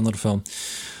 Very fun little film.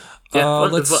 Yeah,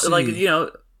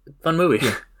 fun movie.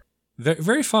 Yeah. Very,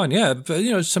 very fun. Yeah,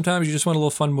 but sometimes you just want a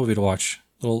little fun movie to watch,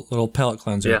 little palate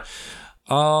cleanser. Yeah.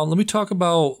 Let me talk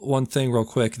about one thing real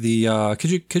quick. The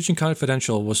Kitchen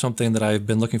Confidential was something that I've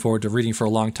been looking forward to reading for a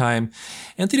long time.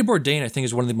 Anthony Bourdain, I think,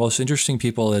 is one of the most interesting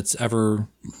people that's ever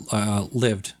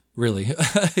lived. Really,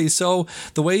 so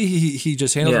the way he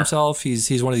just handles himself,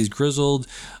 he's one of these grizzled,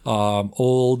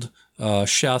 old.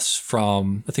 Chefs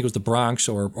from, I think it was the Bronx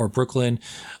or Brooklyn.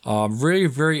 Very,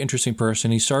 very interesting person.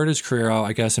 He started his career out,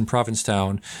 I guess, in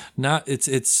Provincetown.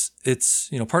 It's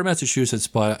part of Massachusetts,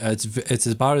 but it's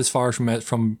about as far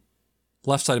from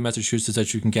left side of Massachusetts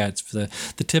as you can get. It's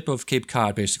the tip of Cape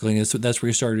Cod, basically. And that's where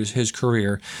he started his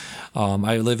career.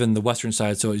 I live in the western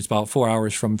side, so it's about 4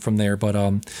 hours from there. But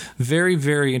very,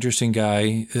 very interesting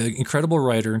guy. Incredible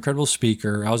writer, incredible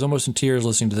speaker. I was almost in tears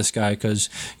listening to this guy because,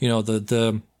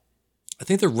 I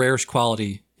think the rarest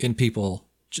quality in people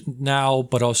now,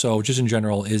 but also just in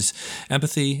general, is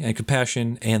empathy and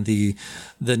compassion and the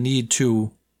need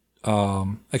to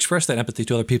express that empathy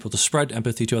to other people, to spread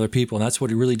empathy to other people. And that's what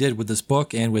he really did with this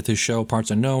book and with his show,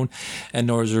 Parts Unknown, and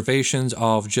No Reservations,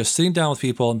 of just sitting down with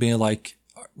people and being like,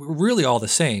 we're really all the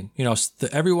same.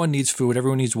 Everyone needs food,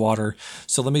 everyone needs water.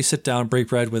 So let me sit down, break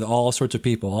bread with all sorts of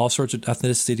people, all sorts of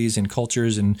ethnicities and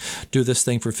cultures, and do this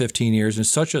thing for 15 years. And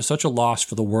such a loss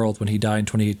for the world when he died in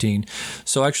 2018.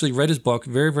 So I actually read his book,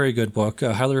 very, very good book.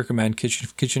 Highly recommend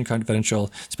Kitchen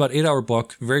Confidential. It's about 8-hour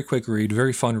book, very quick read,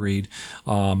 very fun read.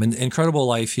 An incredible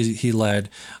life he led.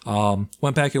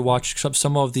 Went back and watched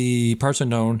some of the Parts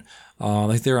Unknown.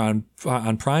 Like they're on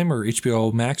Prime or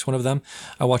HBO Max, one of them.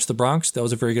 I watched The Bronx. That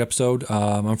was a very good episode.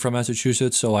 I'm from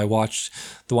Massachusetts, so I watched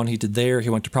the one he did there. He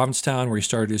went to Provincetown, where he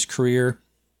started his career.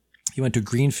 He went to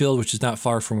Greenfield, which is not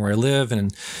far from where I live,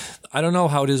 and I don't know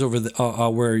how it is over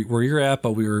where you're at,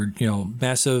 but we were,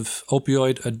 massive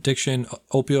opioid addiction,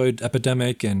 opioid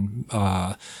epidemic, and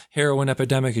heroin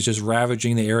epidemic is just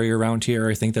ravaging the area around here.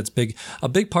 I think that's a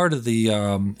big part of the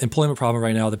employment problem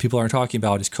right now that people aren't talking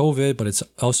about is COVID, but it's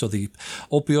also the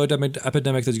opioid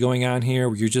epidemic that's going on here,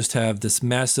 where you just have this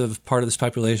massive part of this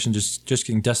population just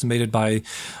getting decimated by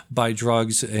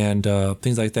drugs and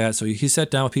things like that. So he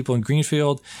sat down with people in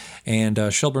Greenfield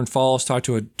and Shelburne Falls, talked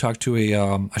to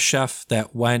a chef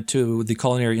that went to the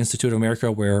Culinary Institute of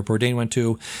America, where Bourdain went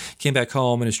to, came back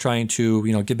home and is trying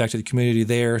to get back to the community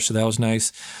there. So that was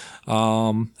nice.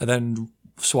 And then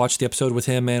watched the episode with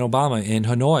him and Obama in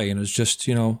Hanoi, and it was just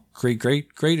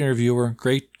great interviewer,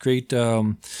 great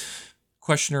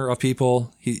questioner of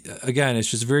people. He is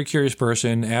just a very curious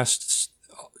person. Asked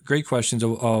great questions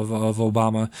of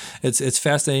Obama. It's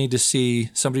fascinating to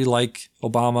see somebody like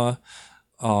Obama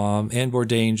and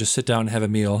Bourdain just sit down and have a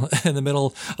meal in the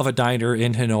middle of a diner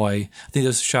in Hanoi. I think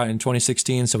this was shot in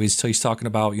 2016, so he's talking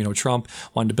about Trump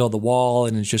wanting to build the wall,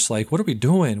 and it's just like, what are we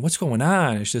doing? What's going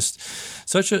on? It's just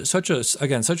such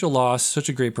a loss. Such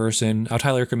a great person. I'd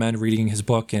highly recommend reading his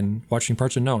book and watching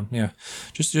Parts Unknown. Yeah,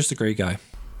 just a great guy.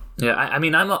 Yeah, I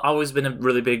mean, I've always been a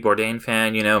really big Bourdain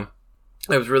fan.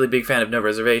 I was a really big fan of No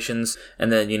Reservations,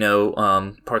 and then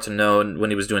Parts Unknown when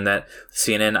he was doing that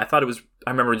CNN. I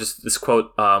remember just this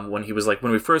quote when he was like,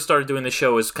 when we first started doing the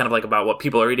show, is kind of like about what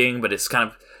people are eating, but it's kind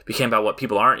of became about what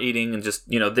people aren't eating, and just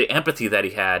the empathy that he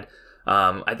had.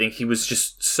 I think he was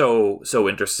just so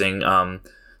interesting.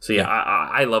 So yeah,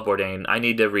 I love Bourdain. I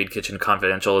need to read Kitchen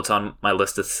Confidential. It's on my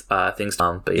list of things.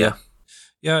 But yeah.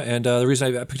 Yeah, and the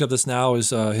reason I picked up this now is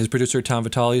his producer, Tom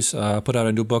Vitale's, put out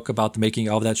a new book about the making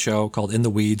of that show called In the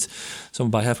Weeds. So I'm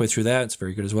about halfway through that. It's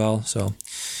very good as well. So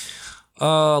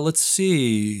let's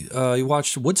see. You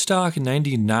watched Woodstock in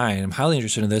 99. I'm highly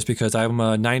interested in this because I'm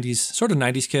a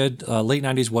 90s kid. Late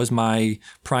 90s was my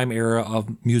prime era of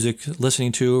music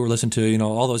listening to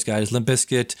all those guys. Limp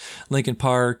Bizkit, Linkin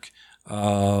Park,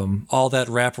 all that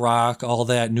rap rock, all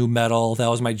that new metal. That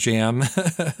was my jam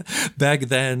back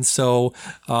then. So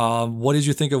what did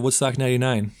you think of Woodstock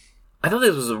 99? I thought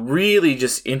this was a really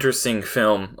just interesting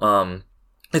film.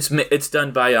 It's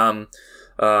done by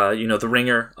The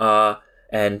Ringer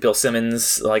and Bill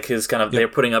Simmons, like his kind of, They're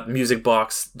putting up music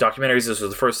box documentaries. This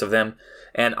was the first of them.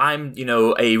 And I'm,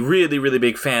 a really, really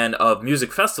big fan of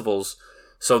music festivals.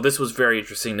 So this was very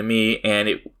interesting to me. And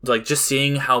it, like, just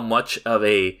seeing how much of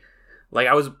I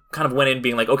was kind of went in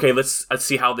being like, okay, let's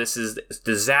see how this is this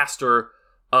disaster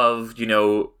of,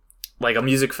 like a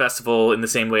music festival in the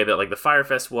same way that like the Fyre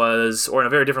Fest was, or in a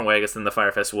very different way, I guess, than the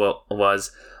Fyre Fest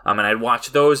was. And I'd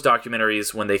watched those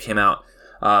documentaries when they came out.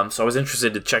 So I was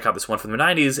interested to check out this one from the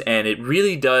 90s, and it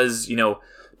really does,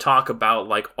 talk about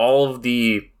like all of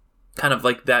the kind of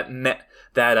like that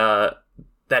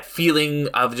feeling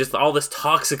of just all this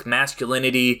toxic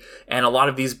masculinity, and a lot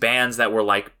of these bands that were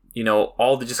like,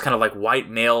 all the just kind of like white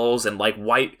males and like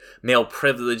white male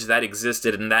privilege that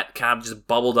existed, and that kind of just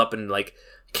bubbled up and like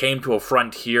came to a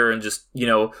frontier, and just,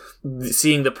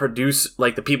 seeing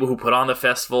the people who put on the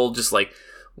festival, just like,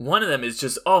 one of them is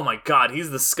just, oh my god, he's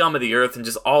the scum of the earth, and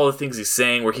just all the things he's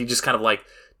saying, where he just kind of like,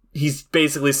 he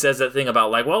basically says that thing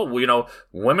about like, well,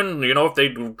 women, if they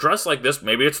dress like this,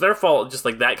 maybe it's their fault, just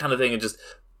like that kind of thing, and just,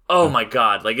 oh my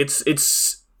god, like it's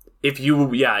if you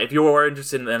are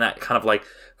interested in that kind of like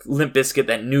Limp Bizkit,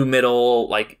 that new middle,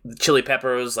 like Chili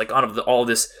Peppers, like all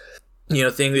this,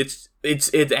 thing, it's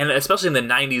and especially in the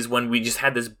 90s when we just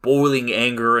had this boiling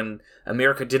anger, and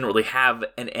America didn't really have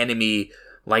an enemy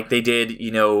like they did,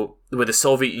 with the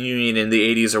Soviet Union in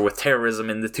the 80s, or with terrorism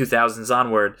in the 2000s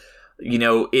onward.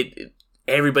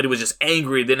 Everybody was just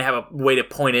angry, didn't have a way to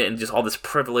point it, and just all this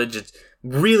privilege. It's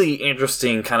really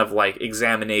interesting kind of like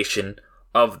examination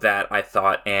of that, I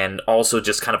thought, and also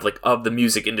just kind of like of the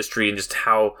music industry and just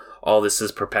how all this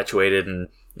is perpetuated. And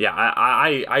yeah,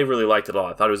 I really liked it a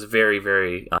lot. I thought it was very,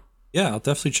 very Yeah, I'll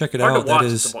definitely check it hard out.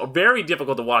 to watch. Very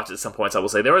difficult to watch at some points, I will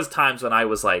say. There was times when I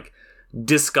was like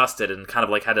disgusted and kind of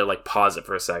like had to like pause it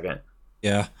for a second.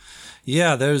 Yeah.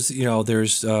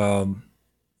 There's talk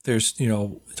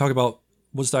about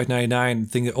Woodstock 99. The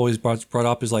thing that always brought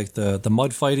up is like the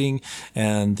mud fighting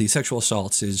and the sexual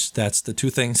assaults. That's the two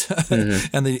things,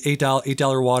 and the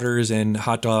 $8 waters and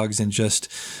hot dogs and just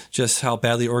how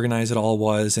badly organized it all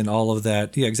was and all of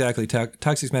that. Yeah, exactly.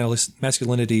 Toxic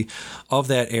masculinity of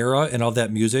that era and of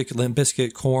that music. Limp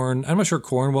Bizkit, Korn. I'm not sure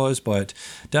Korn was, but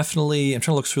definitely. I'm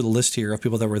trying to look through the list here of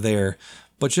people that were there.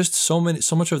 But just so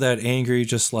much of that angry,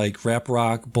 just like rap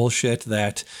rock bullshit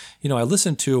that, I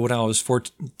listened to when I was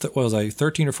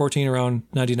 13 or 14 around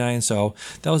 99. So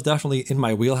that was definitely in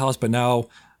my wheelhouse. But now,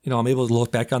 I'm able to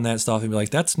look back on that stuff and be like,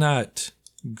 that's not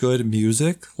good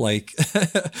music. Like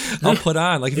I'll put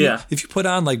on, like if you put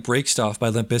on like Break Stuff by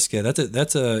Limp Bizkit,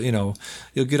 that's a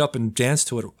you'll get up and dance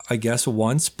to it, I guess,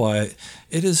 once. But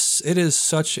it is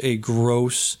such a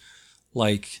gross,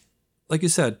 like you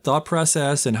said, thought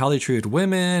process and how they treated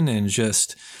women, and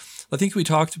just, I think we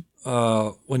talked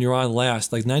when you were on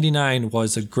last, like 99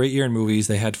 was a great year in movies.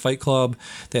 They had Fight Club,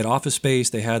 they had Office Space,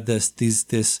 they had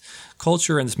this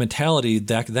culture and this mentality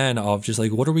back then of just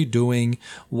like, what are we doing?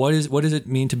 What does it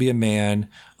mean to be a man?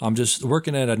 I'm just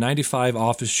working at a 9 to 5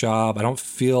 office job. I don't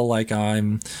feel like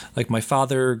I'm like my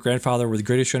grandfather were the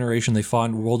greatest generation. They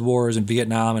fought in world wars and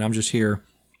Vietnam, and I'm just here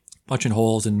punching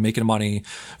holes and making money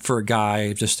for a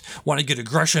guy. Just want to get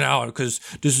aggression out because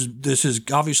this is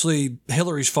obviously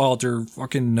Hillary's fault or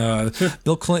fucking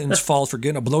Bill Clinton's fault for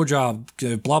getting a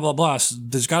blowjob. Blah blah blah. So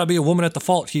there's got to be a woman at the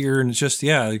fault here, and it's just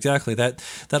exactly that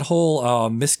whole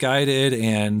misguided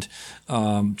and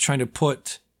trying to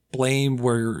put blame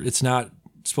where it's not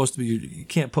supposed to be. You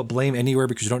can't put blame anywhere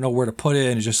because you don't know where to put it,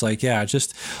 and it's just like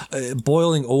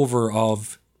boiling over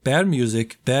of bad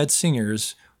music, bad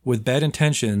singers with bad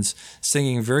intentions,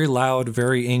 singing very loud,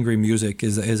 very angry music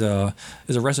is a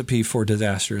recipe for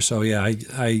disaster. So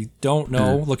I don't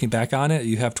know. Looking back on it,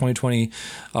 you have 2020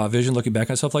 vision looking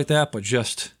back on stuff like that, but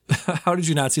just how did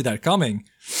you not see that coming?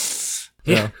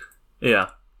 Yeah.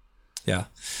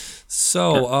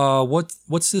 So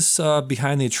what's this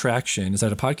Behind the Attraction? Is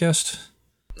that a podcast?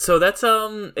 So that's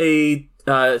a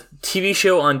TV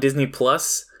show on Disney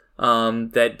Plus.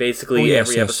 That basically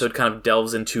every episode kind of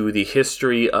delves into the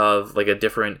history of like a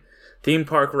different theme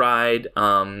park ride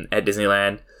at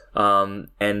Disneyland.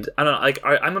 And I don't know, like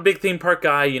I'm a big theme park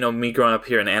guy. Me growing up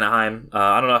here in Anaheim.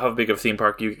 I don't know how big of a theme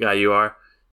park guy you are.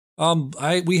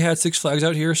 We had Six Flags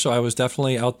out here, so I was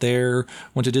definitely out there.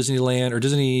 Went to Disneyland or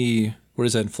Disney. What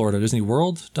is that in Florida? Disney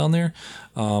World down there.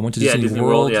 Went to Disney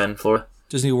World. Yeah, in Florida.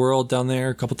 Disney World down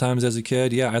there a couple times as a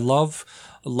kid. Yeah, I love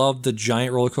the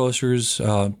giant roller coasters.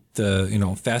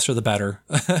 The faster the better.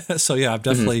 So yeah, I'm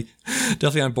definitely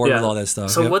on board with all that stuff.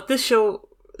 So what this show,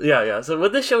 So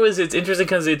what this show is, it's interesting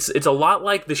because it's a lot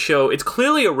like the show. It's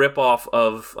clearly a ripoff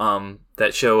of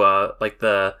that show, like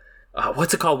the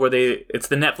what's it called? It's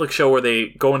the Netflix show where they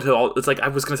go into all. It's like I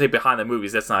was gonna say behind the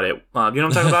movies. That's not it. You know what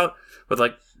I'm talking about? But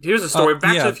like, here's a story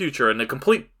Back to the Future and the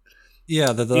complete.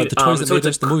 Yeah, the toys that made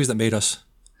us, the movies that made us.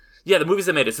 Yeah, the movies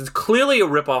that made us. It's clearly a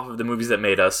ripoff of the movies that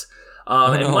made us.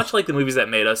 And much like the movies that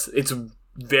made us, it's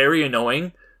very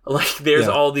annoying. Like, there's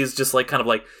all these just, like, kind of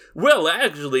like, well,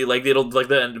 actually, like, it'll, like,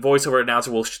 the voiceover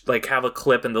announcer will, like, have a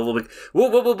clip and they'll be,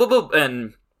 whoop, whoop, whoop, whoop, whoop,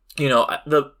 and,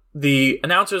 the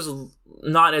announcer's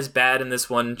not as bad in this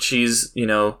one. She's,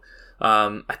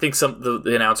 I think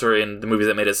the announcer in the movies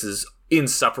that made us is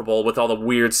insufferable with all the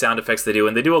weird sound effects they do,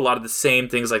 and they do a lot of the same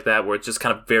things like that where it's just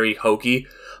kind of very hokey.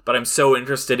 But I'm so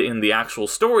interested in the actual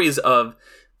stories of,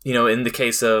 in the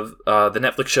case of the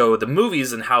Netflix show, the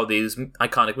movies and how these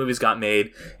iconic movies got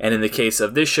made, and in the case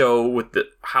of this show with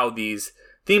how these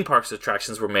theme parks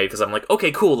attractions were made. Because I'm like,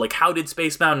 okay, cool. Like, how did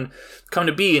Space Mountain come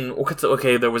to be? And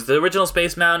okay, there was the original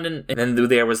Space Mountain, and then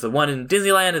there was the one in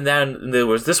Disneyland, and then there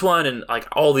was this one, and like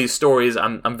all these stories,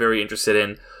 I'm very interested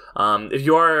in.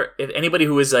 If anybody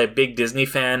who is a big Disney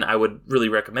fan, I would really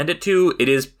recommend it to. It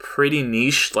is pretty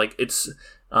niche. Like, it's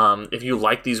if you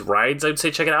like these rides, I'd say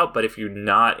check it out. But if you're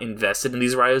not invested in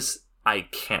these rides, I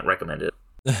can't recommend it.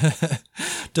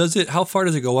 How far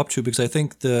does it go up to? Because I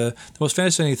think the most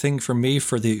fascinating thing for me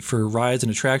for rides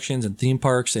and attractions and theme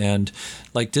parks and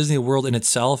like Disney World in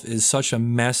itself is such a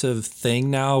massive thing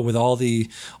now with all the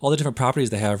different properties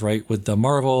they have, right? With the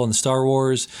Marvel and the Star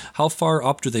Wars. How far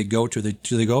up do they go to?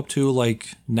 Do they go up to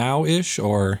like now-ish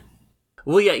or?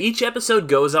 Well, yeah, each episode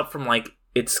goes up from like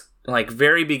it's like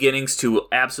very beginnings to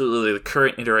absolutely the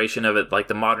current iteration of it, like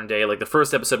the modern day. Like the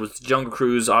first episode was Jungle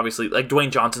Cruise, obviously. Like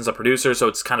Dwayne Johnson's a producer, so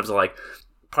it's kind of like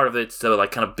part of it to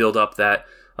like kind of build up that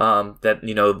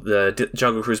the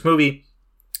Jungle Cruise movie.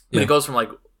 And it goes from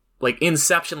like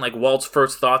Inception, like Walt's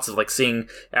first thoughts of like seeing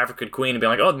African Queen and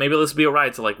being like, oh, maybe this will be a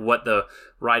ride, to like what the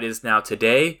ride is now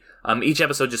today. Each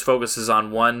episode just focuses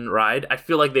on one ride. I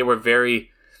feel like they were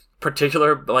very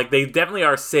particular. Like they definitely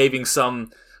are saving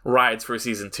some rides for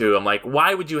season 2. I'm like,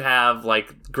 why would you have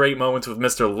like great moments with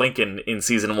Mr. Lincoln in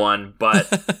season 1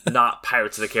 but not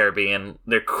Pirates of the Caribbean?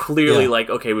 They're clearly like,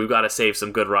 okay, we've got to save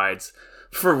some good rides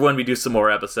for when we do some more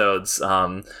episodes,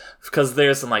 because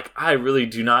there's some like, I really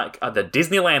do not, the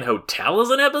Disneyland Hotel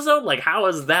is an episode? Like, how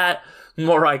is that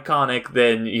more iconic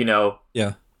than,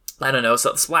 I don't know,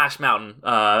 so Splash Mountain,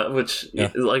 which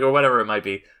like, or whatever it might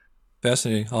be.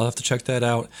 Fascinating. I'll have to check that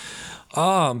out.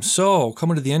 So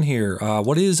coming to the end here,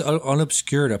 what is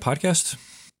Unobscured, a podcast?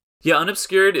 Yeah,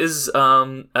 Unobscured is it's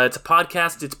a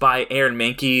podcast. It's by Aaron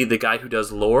Mahnke, the guy who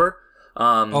does Lore.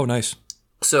 Oh, nice.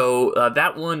 So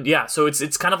that one, so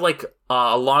it's kind of like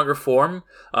a longer form.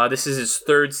 This is his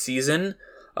 3rd season.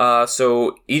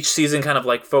 So each season kind of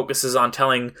like focuses on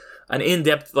telling an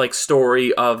in-depth like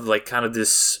story of like kind of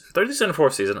this 3rd season and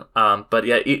 4th season. But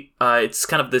yeah, it's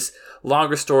kind of this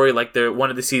longer story. Like one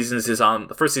of the seasons is on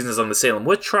the first season is on the Salem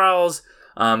witch trials.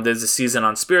 There's a season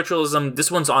on spiritualism.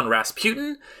 This one's on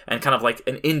Rasputin and kind of like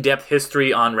an in-depth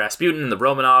history on Rasputin and the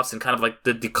Romanovs and kind of like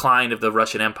the decline of the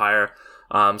Russian Empire.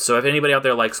 So if anybody out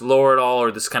there likes lore at all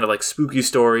or this kind of like spooky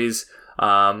stories,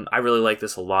 I really like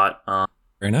this a lot.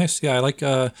 Very nice. Yeah, I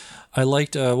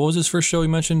liked what was his first show you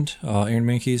mentioned? Aaron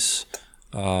Mahnke's.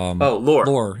 Lore.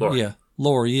 Lore. Yeah,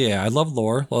 Lore. Yeah, I love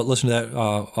Lore. I'll listen to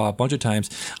that a bunch of times.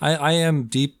 I am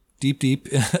deep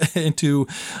into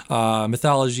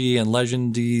mythology and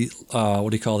legendy.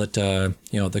 What do you call it?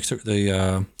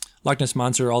 The Loch Ness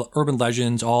Monster, all urban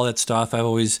legends, all that stuff. I've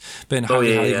always been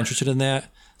highly interested in that.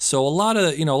 So a lot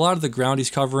of the ground he's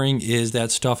covering is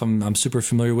that stuff I'm super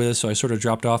familiar with. So I sort of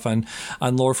dropped off on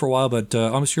lore for a while, but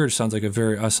I'm sure it sounds like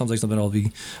something I'll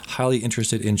be highly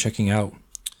interested in checking out.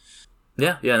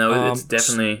 It's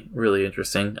definitely really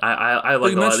interesting. I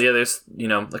like a lot of the others.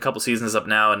 A couple seasons up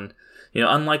now, and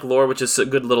unlike lore, which is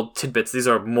good little tidbits, these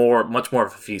are much more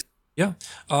of a feast. Yeah.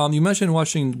 You mentioned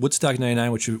watching Woodstock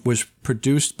 99, which was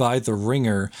produced by The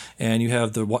Ringer, and you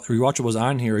have the rewatchables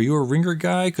on here. Are you a Ringer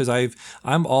guy? Because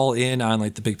I'm all in on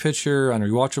like The Big Picture, on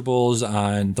rewatchables,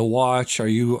 on The Watch. Are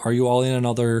you all in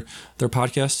on their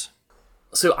podcasts?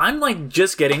 So I'm like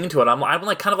just getting into it. I'm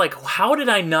like kind of like, how did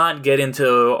I not get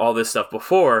into all this stuff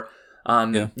before?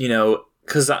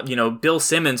 Because Bill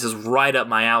Simmons is right up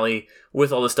my alley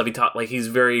with all this stuff. He taught, like, he's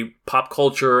very pop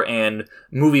culture and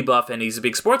movie buff, and he's a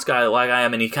big sports guy like I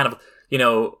am, and he kind of, he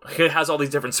has all these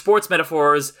different sports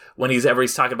metaphors. When he's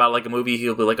talking about like a movie,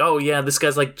 he'll be like, oh yeah, this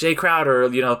guy's like Jay Crowder,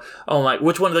 oh my,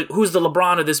 which one, who's the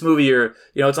LeBron of this movie, or,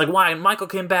 it's like, why, and Michael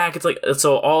came back, it's like,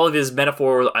 so all of his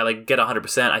metaphors, I like get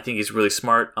 100%. I think he's really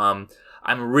smart. I'm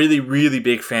a really, really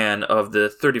big fan of the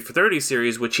 30 for 30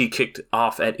 series, which he kicked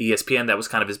off at ESPN. That was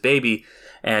kind of his baby.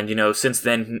 And, since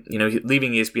then,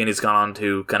 leaving ESPN, he's gone on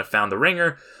to kind of found The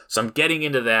Ringer. So I'm getting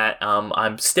into that.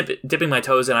 I'm dipping my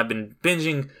toes in. I've been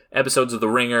binging episodes of The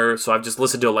Ringer. So I've just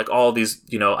listened to like all these,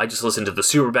 I just listened to the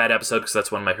Superbad episode because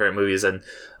that's one of my favorite movies. And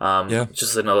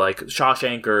just listened to like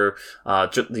Shawshank or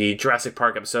the Jurassic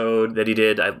Park episode that he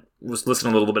did. I was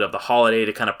listening a little bit of The Holiday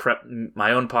to kind of prep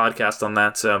my own podcast on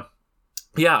that. So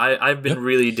yeah, I've been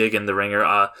really digging The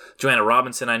Ringer. Joanna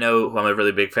Robinson, I know, who I'm a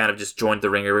really big fan of, just joined The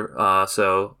Ringer,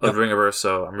 The Ringerverse,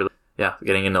 so I'm really,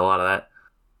 getting into a lot of that.